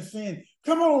man is saying,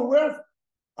 come on, ref,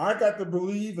 I got to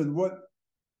believe in what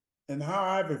and how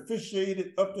I've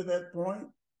officiated up to that point,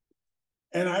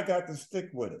 and I got to stick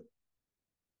with it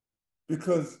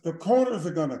because the corners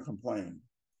are going to complain.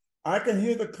 I can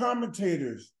hear the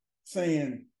commentators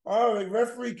saying, oh, the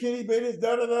referee Kenny Bayless,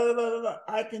 da-da-da-da-da-da.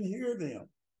 I can hear them.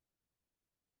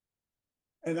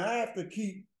 And I have to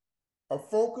keep a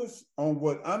focus on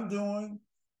what I'm doing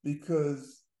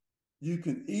because you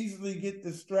can easily get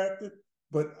distracted,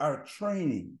 but our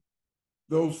training,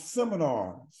 those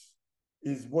seminars,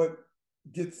 is what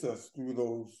gets us through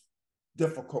those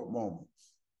difficult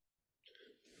moments.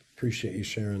 Appreciate you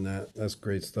sharing that. That's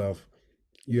great stuff.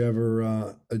 You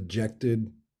ever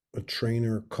ejected a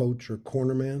trainer, coach, or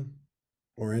cornerman,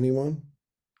 or anyone?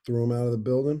 Threw them out of the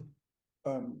building?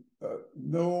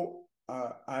 No,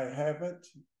 I haven't.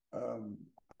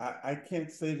 I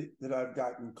can't say that I've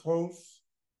gotten close.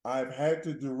 I've had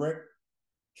to direct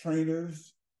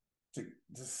trainers to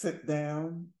sit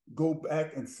down, go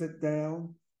back and sit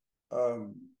down.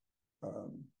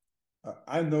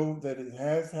 I know that it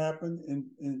has happened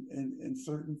in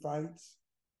certain fights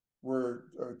where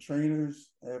trainers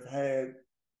have had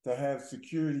to have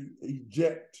security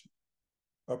eject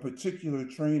a particular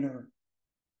trainer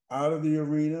out of the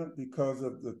arena because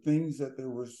of the things that they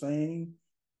were saying.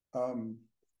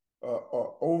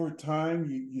 Over time,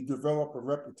 you develop a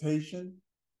reputation,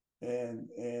 and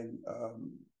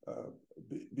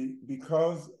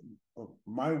because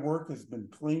my work has been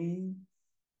clean,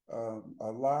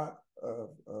 a lot of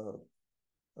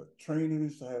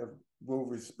trainers will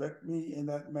respect me in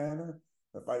that manner.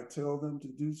 If I tell them to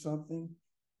do something,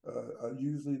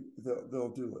 usually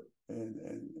they'll do it.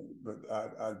 But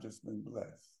I've just been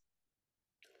blessed.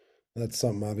 That's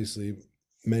something obviously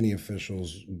many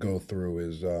officials go through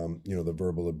is the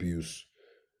verbal abuse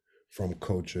from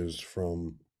coaches,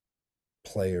 from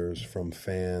players, from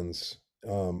fans.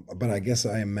 But I guess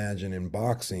I imagine in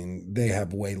boxing, they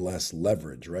have way less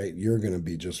leverage, right? You're going to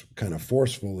be just kind of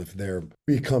forceful if they're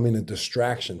becoming a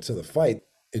distraction to the fight.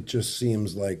 It just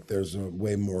seems like there's a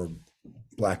way more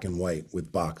black and white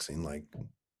with boxing. Like,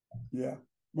 yeah.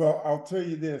 Well, I'll tell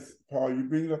you this, Paul, you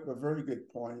bring up a very good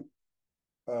point.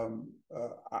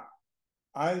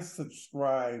 I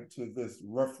subscribe to this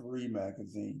referee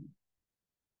magazine.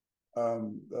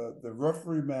 The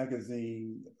referee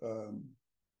magazine.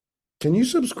 Can you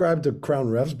subscribe to Crown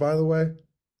Refs, by the way,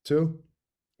 too?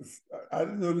 I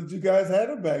didn't know that you guys had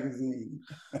a magazine.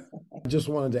 I just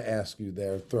wanted to ask you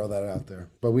there, throw that out there,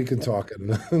 but we can talk at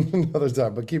another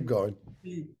time, but keep going.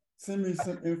 Send me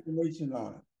some information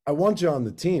on it. I want you on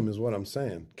the team is what I'm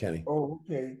saying, Kenny. Oh,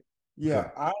 okay. Yeah,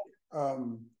 okay.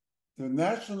 The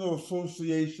National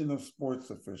Association of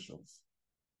Sports Officials.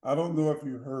 I don't know if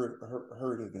you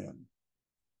heard of them,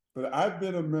 but I've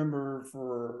been a member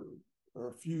for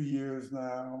a few years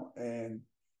now, and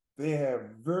they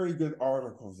have very good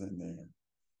articles in there.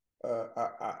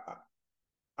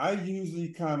 I usually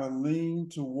kind of lean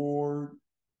toward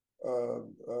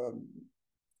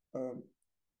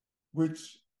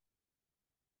which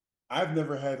I've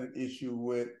never had an issue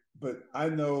with, but I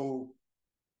know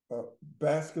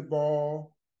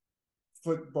basketball,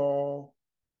 football,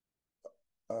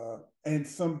 and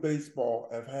some baseball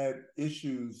have had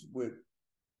issues with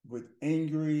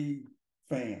angry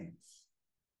fans.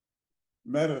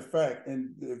 Matter of fact,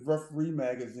 in the Referee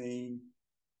magazine,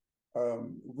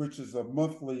 which is a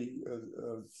monthly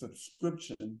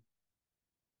subscription,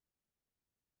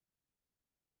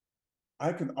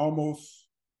 I can almost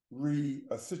read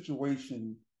a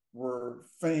situation where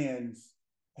fans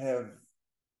have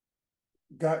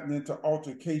gotten into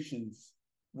altercations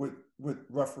with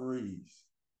referees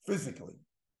physically,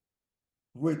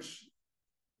 which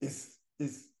is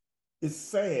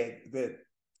sad that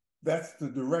that's the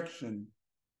direction.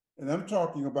 And I'm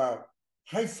talking about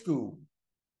high school,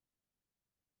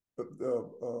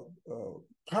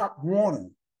 Pop Warner,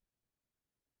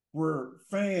 where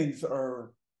fans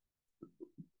are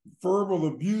verbal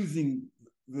abusing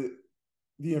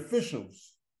the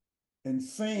officials and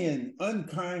saying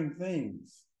unkind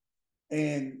things.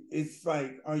 And it's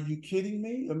like, are you kidding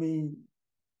me? I mean,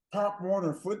 Pop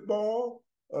Warner football,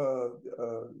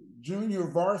 junior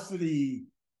varsity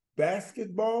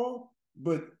basketball,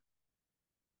 but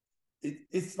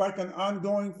it's like an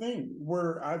ongoing thing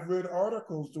where I've read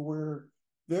articles to where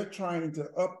they're trying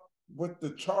to up what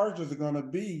the charges are going to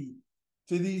be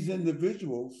to these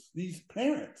individuals, these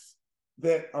parents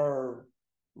that are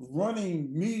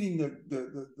meeting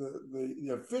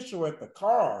the official at the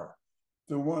car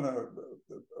to want to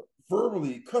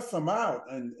verbally cuss them out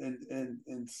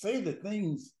and say the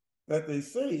things that they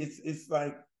say. It's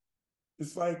like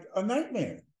a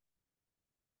nightmare.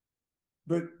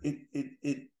 But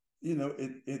it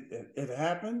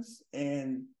happens,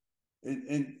 and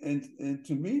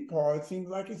to me, Paul, it seems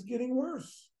like it's getting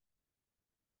worse.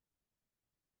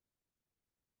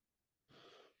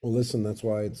 Well, listen, that's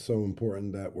why it's so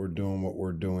important that we're doing what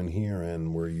we're doing here,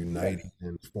 and we're uniting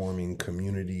and forming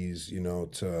communities,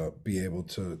 to be able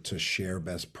to share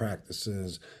best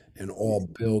practices and all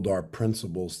build our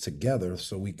principles together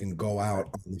so we can go out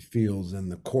on the fields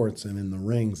and the courts and in the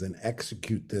rings and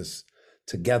execute this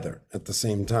together at the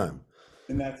same time.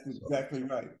 And that's exactly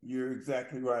right. You're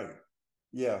exactly right.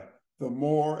 Yeah. The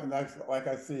more, and that's like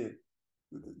I said,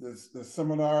 the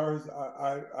seminars,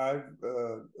 I've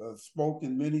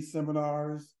spoken many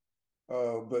seminars,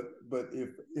 but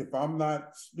if I'm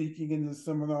not speaking in the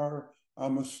seminar,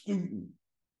 I'm a student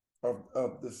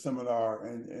of the seminar,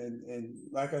 and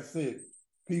like I said,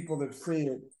 people have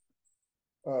said,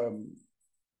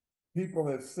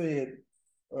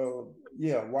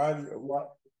 yeah, why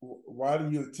do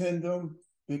you attend them?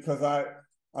 Because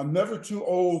I'm never too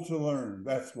old to learn.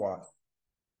 That's why.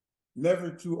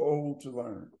 Never too old to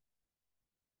learn.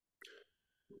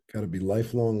 Got to be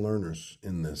lifelong learners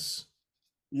in this.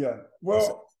 Yeah.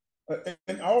 Well,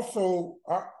 and also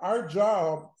our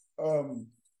job, for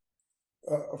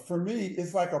me,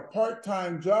 it's like a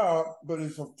part-time job, but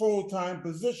it's a full-time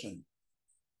position.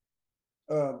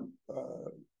 Though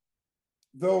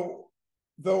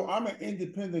I'm an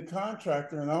independent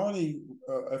contractor and I only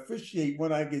officiate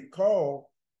when I get called,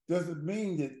 doesn't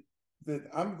mean that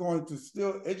I'm going to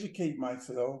still educate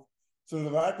myself so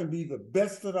that I can be the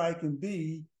best that I can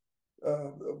be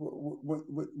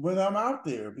when I'm out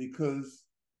there, because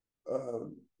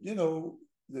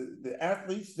the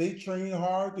athletes, they train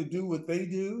hard to do what they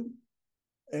do,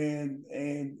 and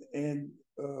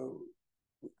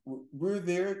we're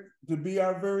there to be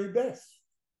our very best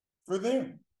for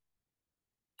them.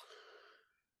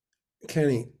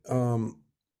 Kenny,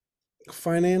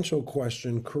 financial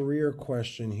question, career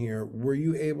question here. Were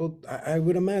you able, I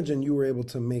would imagine you were able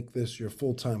to make this your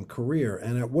full-time career.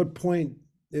 And at what point,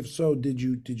 if so, did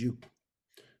you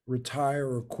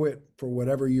retire or quit for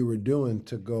whatever you were doing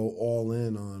to go all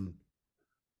in on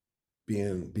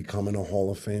becoming a Hall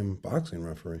of Fame boxing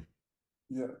referee?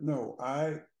 Yeah, no,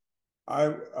 I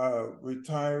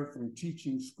retired from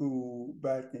teaching school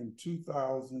back in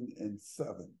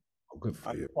 2007. Oh, good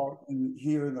for you. I taught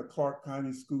here in the Clark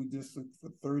County School District for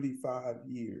 35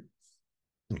 years.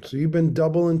 So you've been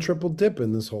double and triple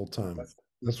dipping this whole time.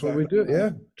 That's what we do.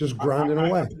 Yeah, just grinding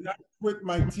away. I did not quit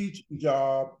my teaching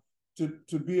job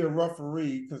to be a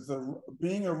referee, because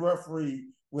being a referee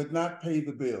would not pay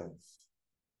the bills.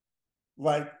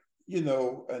 Like,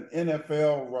 an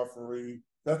NFL referee,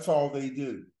 that's all they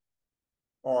do.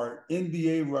 Or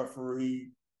NBA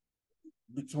referee,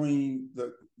 between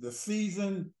the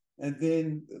season and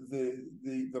then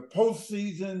the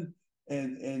postseason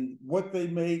and what they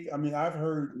make. I mean, I've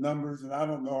heard numbers, and I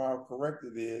don't know how correct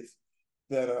it is,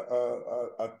 that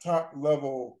a top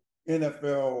level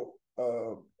NFL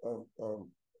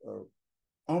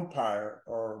umpire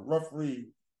or referee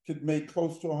could make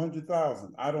close to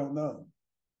 100,000. I don't know.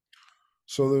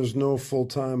 So there's no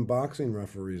full-time boxing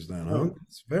referees then, huh?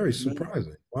 It's very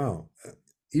surprising. Wow.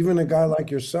 Even a guy like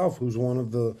yourself, who's one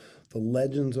of the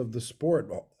legends of the sport,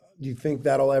 do you think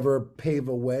that'll ever pave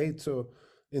a way to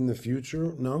in the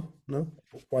future? No.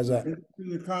 Why is that?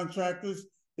 The contractors,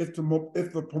 if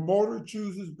the promoter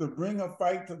chooses to bring a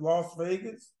fight to Las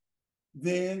Vegas,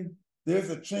 then there's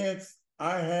a chance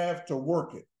I have to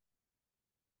work it.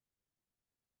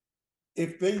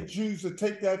 if they choose to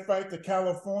take that fight to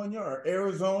California or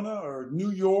Arizona or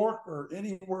New York or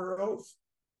anywhere else,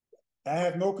 I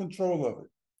have no control of it.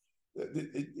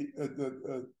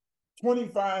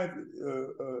 25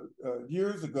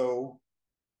 years ago,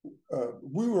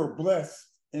 we were blessed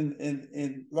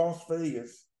in Las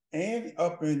Vegas and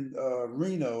up in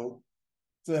Reno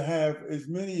to have as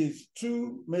many as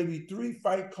 2, maybe 3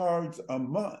 fight cards a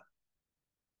month.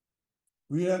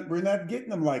 We're not getting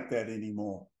them like that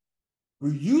anymore.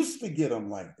 We used to get them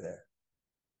like that,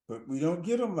 but we don't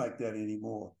get them like that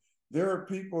anymore. There are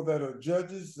people that are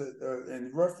judges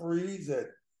and referees that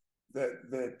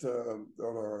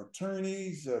are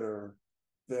attorneys, that are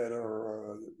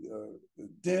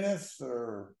dentists,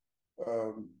 or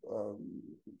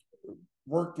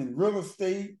work in real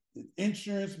estate,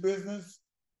 insurance business.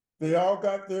 They all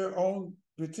got their own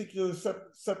particular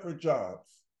separate jobs.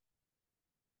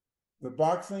 The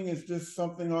boxing is just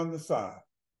something on the side.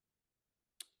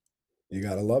 You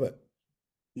gotta love it.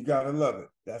 You gotta love it.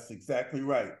 That's exactly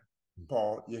right,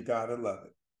 Paul. You gotta love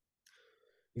it.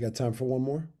 You got time for one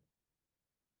more?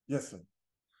 Yes, sir.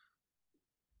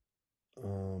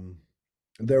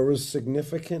 There was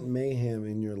significant mayhem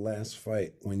in your last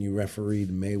fight when you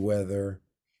refereed Mayweather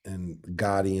and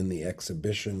Gotti in the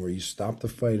exhibition, where you stopped the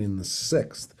fight in the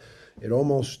 6th. It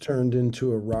almost turned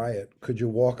into a riot. Could you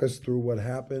walk us through what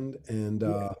happened and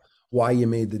why you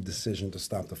made the decision to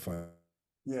stop the fight?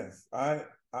 Yes, I'm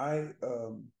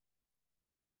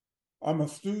a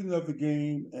student of the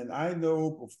game, and I know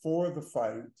before the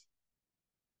fight,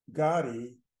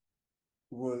 Gotti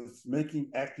was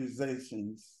making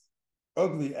accusations,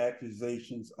 ugly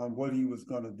accusations, on what he was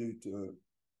going to do to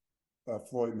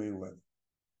Floyd Mayweather.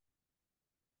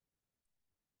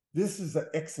 This is an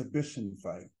exhibition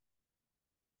fight.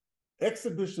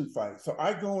 Exhibition fight. So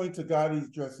I go into Gotti's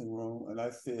dressing room and I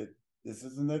said, this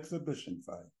is an exhibition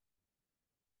fight.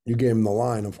 You gave him the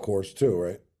line, of course, too,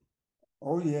 right?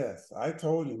 Oh, yes. I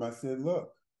told him, I said,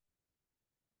 look,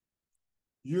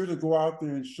 you're to go out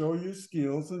there and show your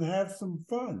skills and have some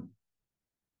fun.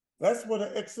 That's what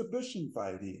an exhibition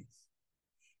fight is.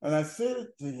 And I said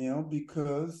it to him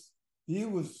because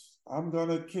I'm going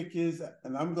to kick his,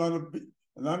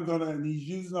 and he's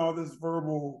using all this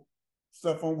verbal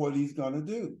stuff on what he's going to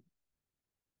do.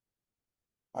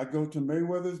 I go to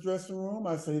Mayweather's dressing room.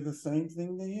 I say the same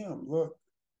thing to him. Look,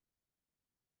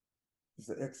 it's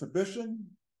an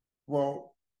exhibition.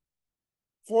 Well,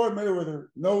 Floyd Mayweather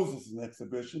knows it's an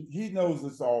exhibition. He knows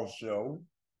it's all show.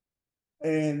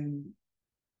 And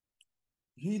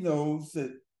he knows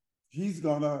that he's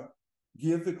going to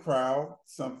give the crowd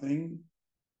something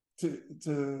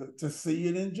to see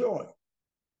and enjoy.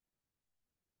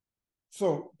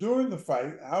 So during the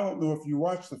fight, I don't know if you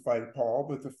watched the fight, Paul,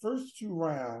 but the first 2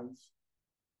 rounds,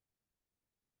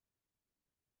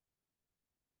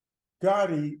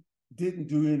 Gotti didn't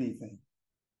do anything.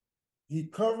 He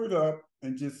covered up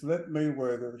and just let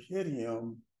Mayweather hit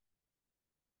him.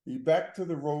 He backed to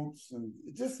the ropes and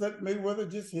just let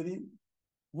Mayweather just hit him,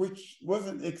 which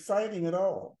wasn't exciting at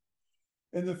all.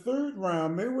 In the 3rd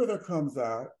round, Mayweather comes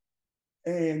out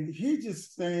and he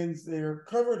just stands there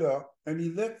covered up and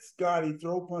he lets Gotti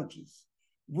throw punches,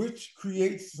 which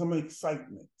creates some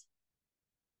excitement.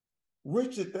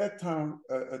 Which at that time,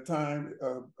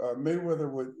 Mayweather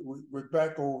would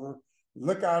back over,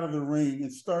 look out of the ring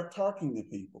and start talking to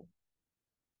people,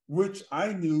 which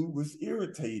I knew was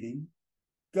irritating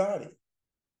Gotti,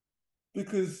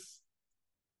 because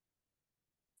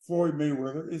Floyd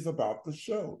Mayweather is about the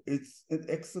show. It's an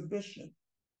exhibition.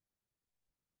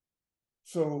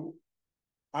 So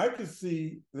I could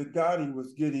see that Gotti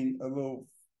was getting a little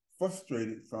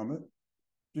frustrated from it,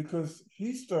 because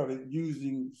he started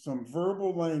using some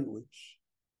verbal language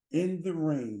in the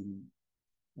ring,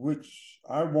 which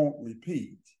I won't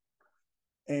repeat.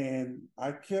 And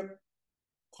I kept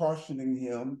cautioning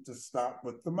him to stop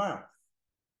with the mouth.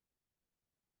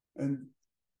 And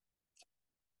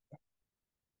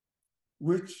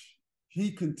which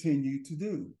he continued to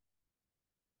do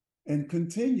and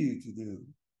continued to do.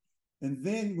 And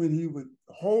then when he would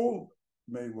hold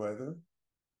Mayweather,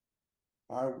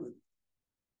 I would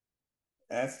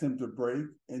ask him to break,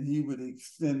 and he would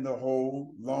extend the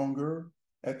hold longer,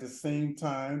 at the same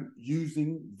time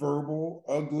using verbal,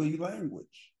 ugly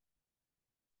language.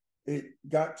 It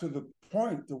got to the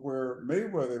point to where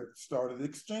Mayweather started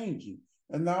exchanging.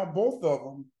 And now both of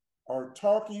them are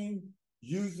talking,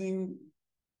 using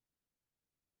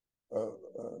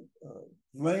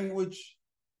language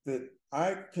that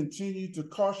I continue to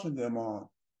caution them on.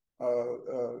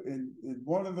 In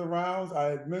one of the rounds, I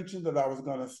had mentioned that I was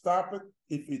going to stop it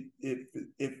if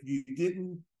you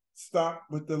didn't stop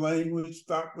with the language,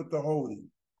 stop with the holding.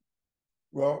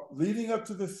 Well, leading up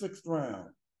to the 6th round,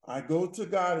 I go to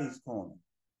Gotti's corner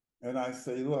and I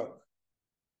say, look,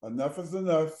 enough is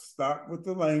enough. Stop with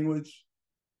the language.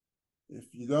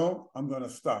 If you don't, I'm going to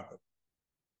stop it.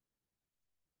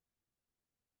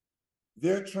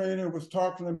 Their trainer was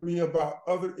talking to me about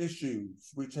other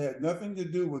issues, which had nothing to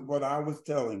do with what I was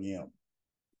telling him.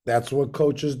 That's what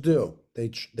coaches do. They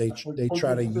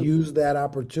try to use that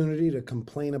opportunity to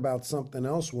complain about something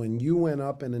else when you went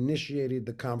up and initiated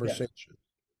the conversation.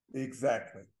 Yes.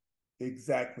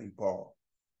 Exactly, Paul.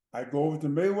 I go over to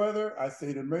Mayweather. I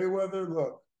say to Mayweather,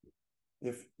 look,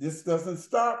 if this doesn't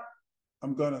stop,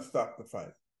 I'm going to stop the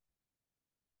fight.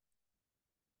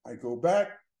 I go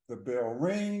back, the bell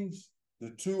rings, the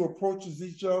two approaches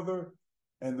each other,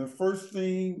 and the first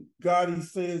thing Gotti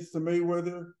says to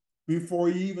Mayweather before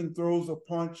he even throws a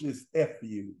punch is F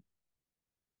you.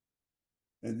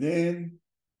 And then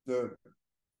the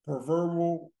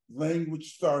proverbial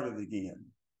language started again.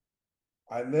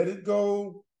 I let it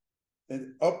go,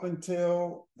 and up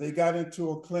until they got into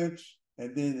a clinch,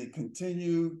 and then it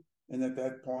continued, and at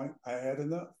that point, I had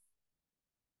enough.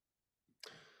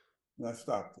 And I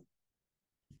stopped it.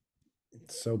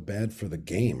 It's so bad for the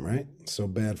game, right? So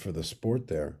bad for the sport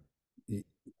there. You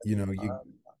gave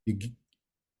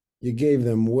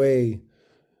them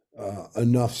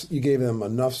you gave them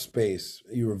enough space.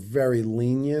 You were very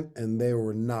lenient and they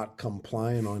were not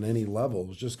compliant on any level. It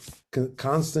was just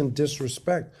constant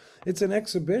disrespect. It's an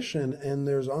exhibition and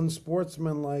there's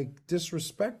unsportsmanlike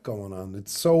disrespect going on.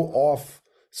 It's so off,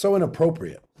 so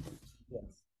inappropriate.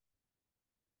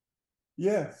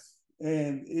 Yes.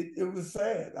 And it was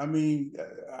sad. I mean,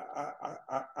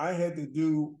 I had to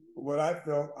do what I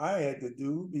felt I had to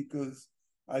do because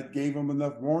I gave them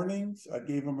enough warnings. I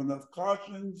gave them enough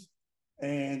cautions,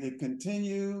 and it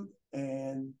continued.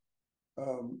 And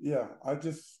I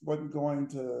just wasn't going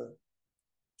to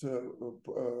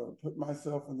put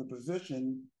myself in the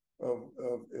position of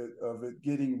it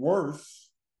getting worse,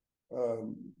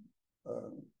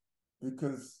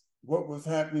 because what was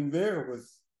happening there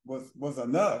was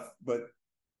enough, but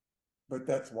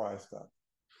that's why I stopped.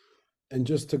 And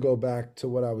just to go back to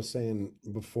what I was saying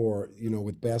before,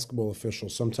 with basketball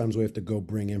officials, sometimes we have to go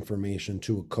bring information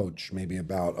to a coach, maybe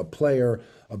about a player,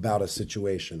 about a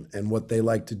situation. And what they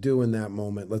like to do in that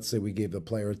moment, let's say we gave the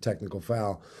player a technical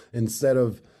foul, instead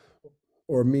of,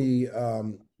 or me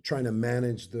trying to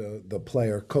manage the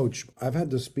player, coach, I've had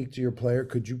to speak to your player.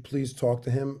 Could you please talk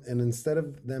to him? And instead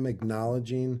of them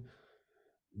acknowledging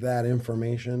that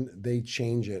information, they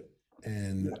change it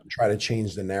and try to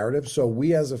change the narrative. So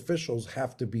we as officials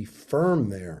have to be firm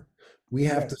there. We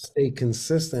have to stay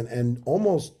consistent and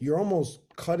you're almost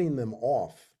cutting them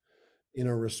off in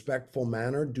a respectful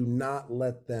manner. Do not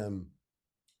let them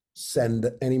send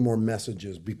any more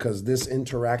messages because this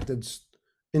interaction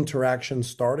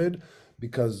started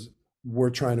because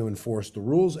we're trying to enforce the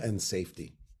rules and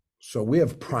safety. So we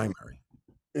have primary.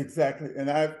 Exactly. And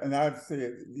I've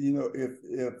said,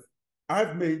 if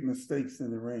I've made mistakes in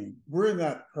the ring, we're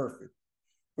not perfect,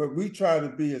 but we try to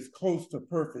be as close to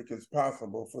perfect as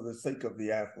possible for the sake of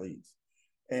the athletes.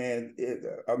 And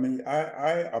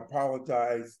I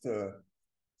apologized to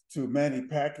Manny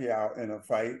Pacquiao in a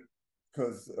fight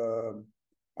because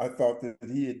I thought that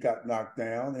he had got knocked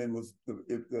down and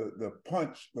the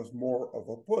punch was more of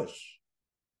a push.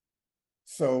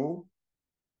 So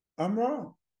I'm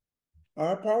wrong.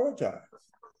 I apologize.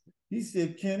 He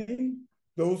said, Kenny,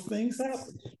 those things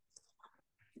happen.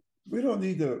 We don't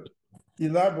need to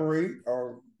elaborate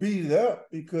or beat it up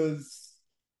because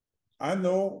I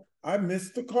know I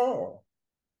missed the call,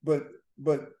 but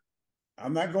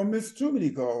I'm not going to miss too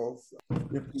many calls.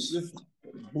 If you're just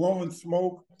blowing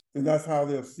smoke, then that's how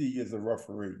they'll see you as a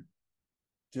referee,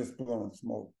 just blowing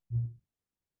smoke.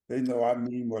 They know I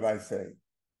mean what I say.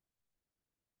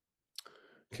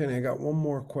 Kenny, I got one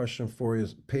more question for you.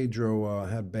 Pedro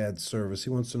had bad service. He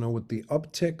wants to know, with the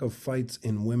uptick of fights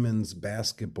in women's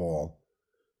basketball,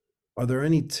 are there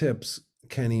any tips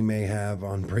Kenny may have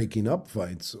on breaking up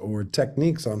fights or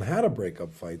techniques on how to break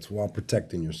up fights while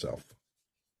protecting yourself?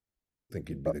 I think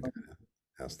you'd be the guy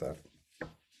to ask that.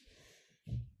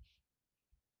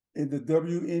 In the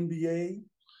WNBA?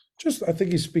 I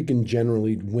think he's speaking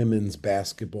generally women's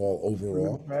basketball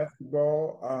overall. Women's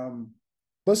basketball.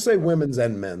 Let's say women's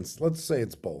and men's. Let's say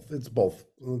it's both. It's both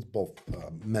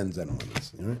men's and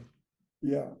women's. Right?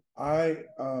 Yeah,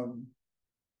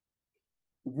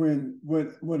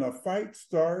 when a fight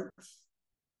starts,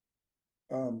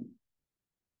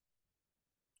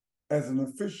 as an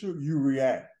official, you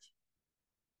react,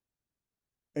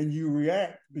 and you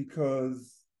react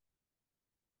because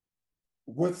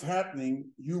what's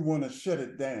happening, you want to shut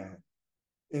it down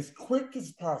as quick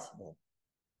as possible.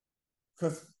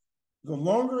 Because the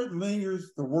longer it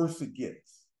lingers, the worse it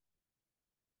gets.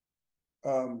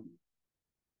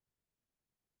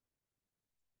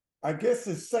 I guess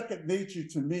it's second nature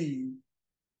to me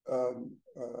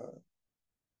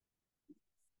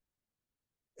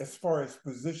as far as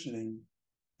positioning.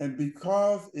 And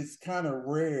because it's kind of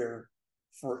rare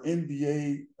for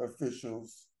NBA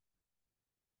officials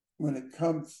when it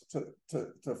comes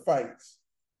to fights,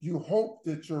 you hope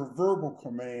that your verbal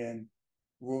command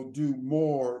will do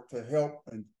more to help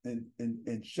and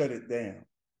shut it down,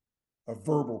 a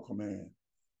verbal command.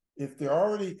 If they're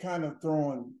already kind of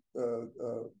throwing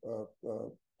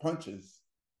punches,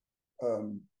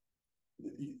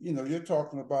 you're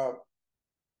talking about,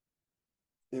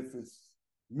 if it's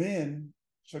men,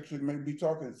 you may be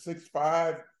talking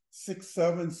 6'5",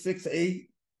 6'7", 6'8",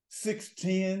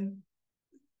 6'10".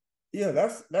 Yeah,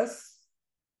 that's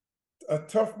a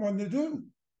tough one to do.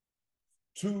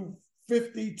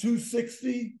 250,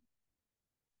 260.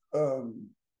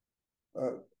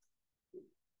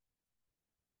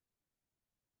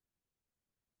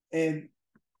 And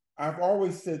I've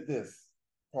always said this,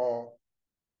 Paul: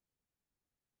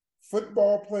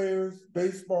 football players,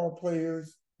 baseball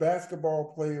players,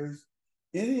 basketball players,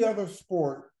 any other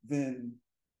sport than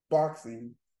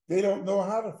boxing, they don't know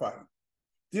how to fight.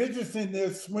 They're just in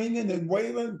there swinging and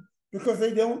wailing because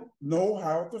they don't know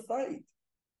how to fight.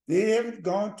 They haven't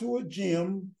gone to a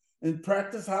gym and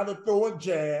practiced how to throw a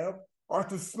jab or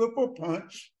to slip a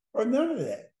punch or none of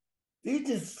that. They're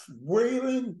just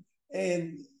wailing.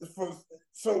 And for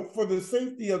the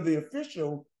safety of the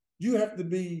official, you have to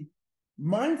be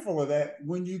mindful of that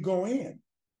when you go in.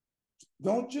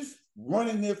 Don't just run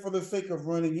in there for the sake of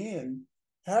running in.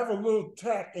 Have a little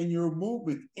tact in your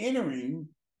movement entering,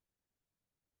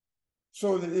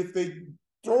 so that if they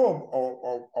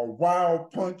throw a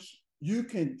wild punch, you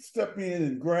can step in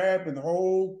and grab and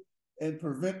hold and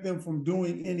prevent them from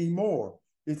doing any more.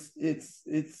 It's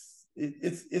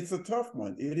a tough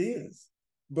one. It is.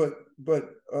 But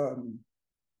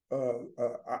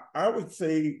I would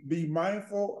say be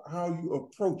mindful how you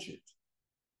approach it,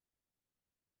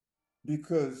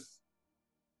 because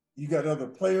you got other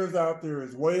players out there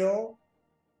as well,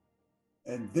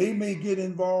 and they may get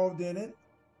involved in it.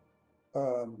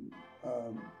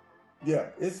 Yeah,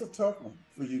 it's a tough one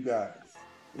for you guys.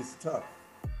 It's tough.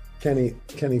 Kenny,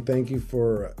 thank you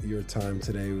for your time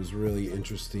today. It was really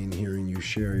interesting hearing you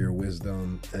share your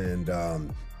wisdom, and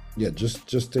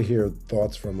just to hear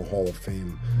thoughts from a Hall of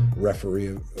Fame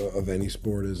referee of any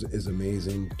sport is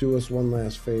amazing. Do us one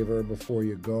last favor before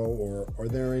you go, or are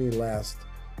there any last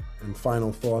and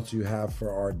final thoughts you have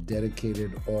for our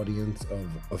dedicated audience of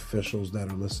officials that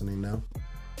are listening now?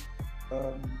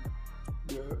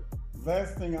 The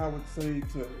last thing I would say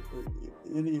to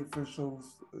any officials,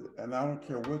 and I don't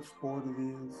care what sport it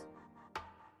is,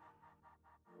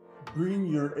 bring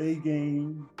your A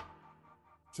game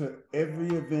to every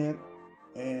event,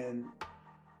 and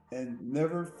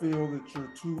never feel that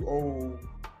you're too old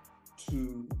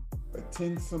to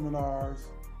attend seminars,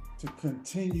 to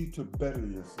continue to better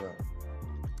yourself.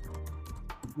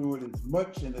 Do it as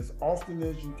much and as often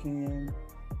as you can,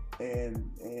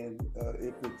 and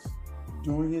if it's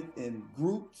doing it in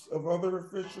groups of other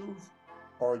officials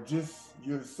or just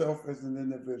yourself as an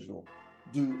individual,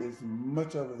 do as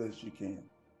much of it as you can.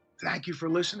 Thank you for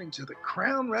listening to the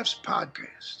Crown Refs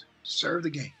Podcast. Serve the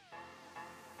game.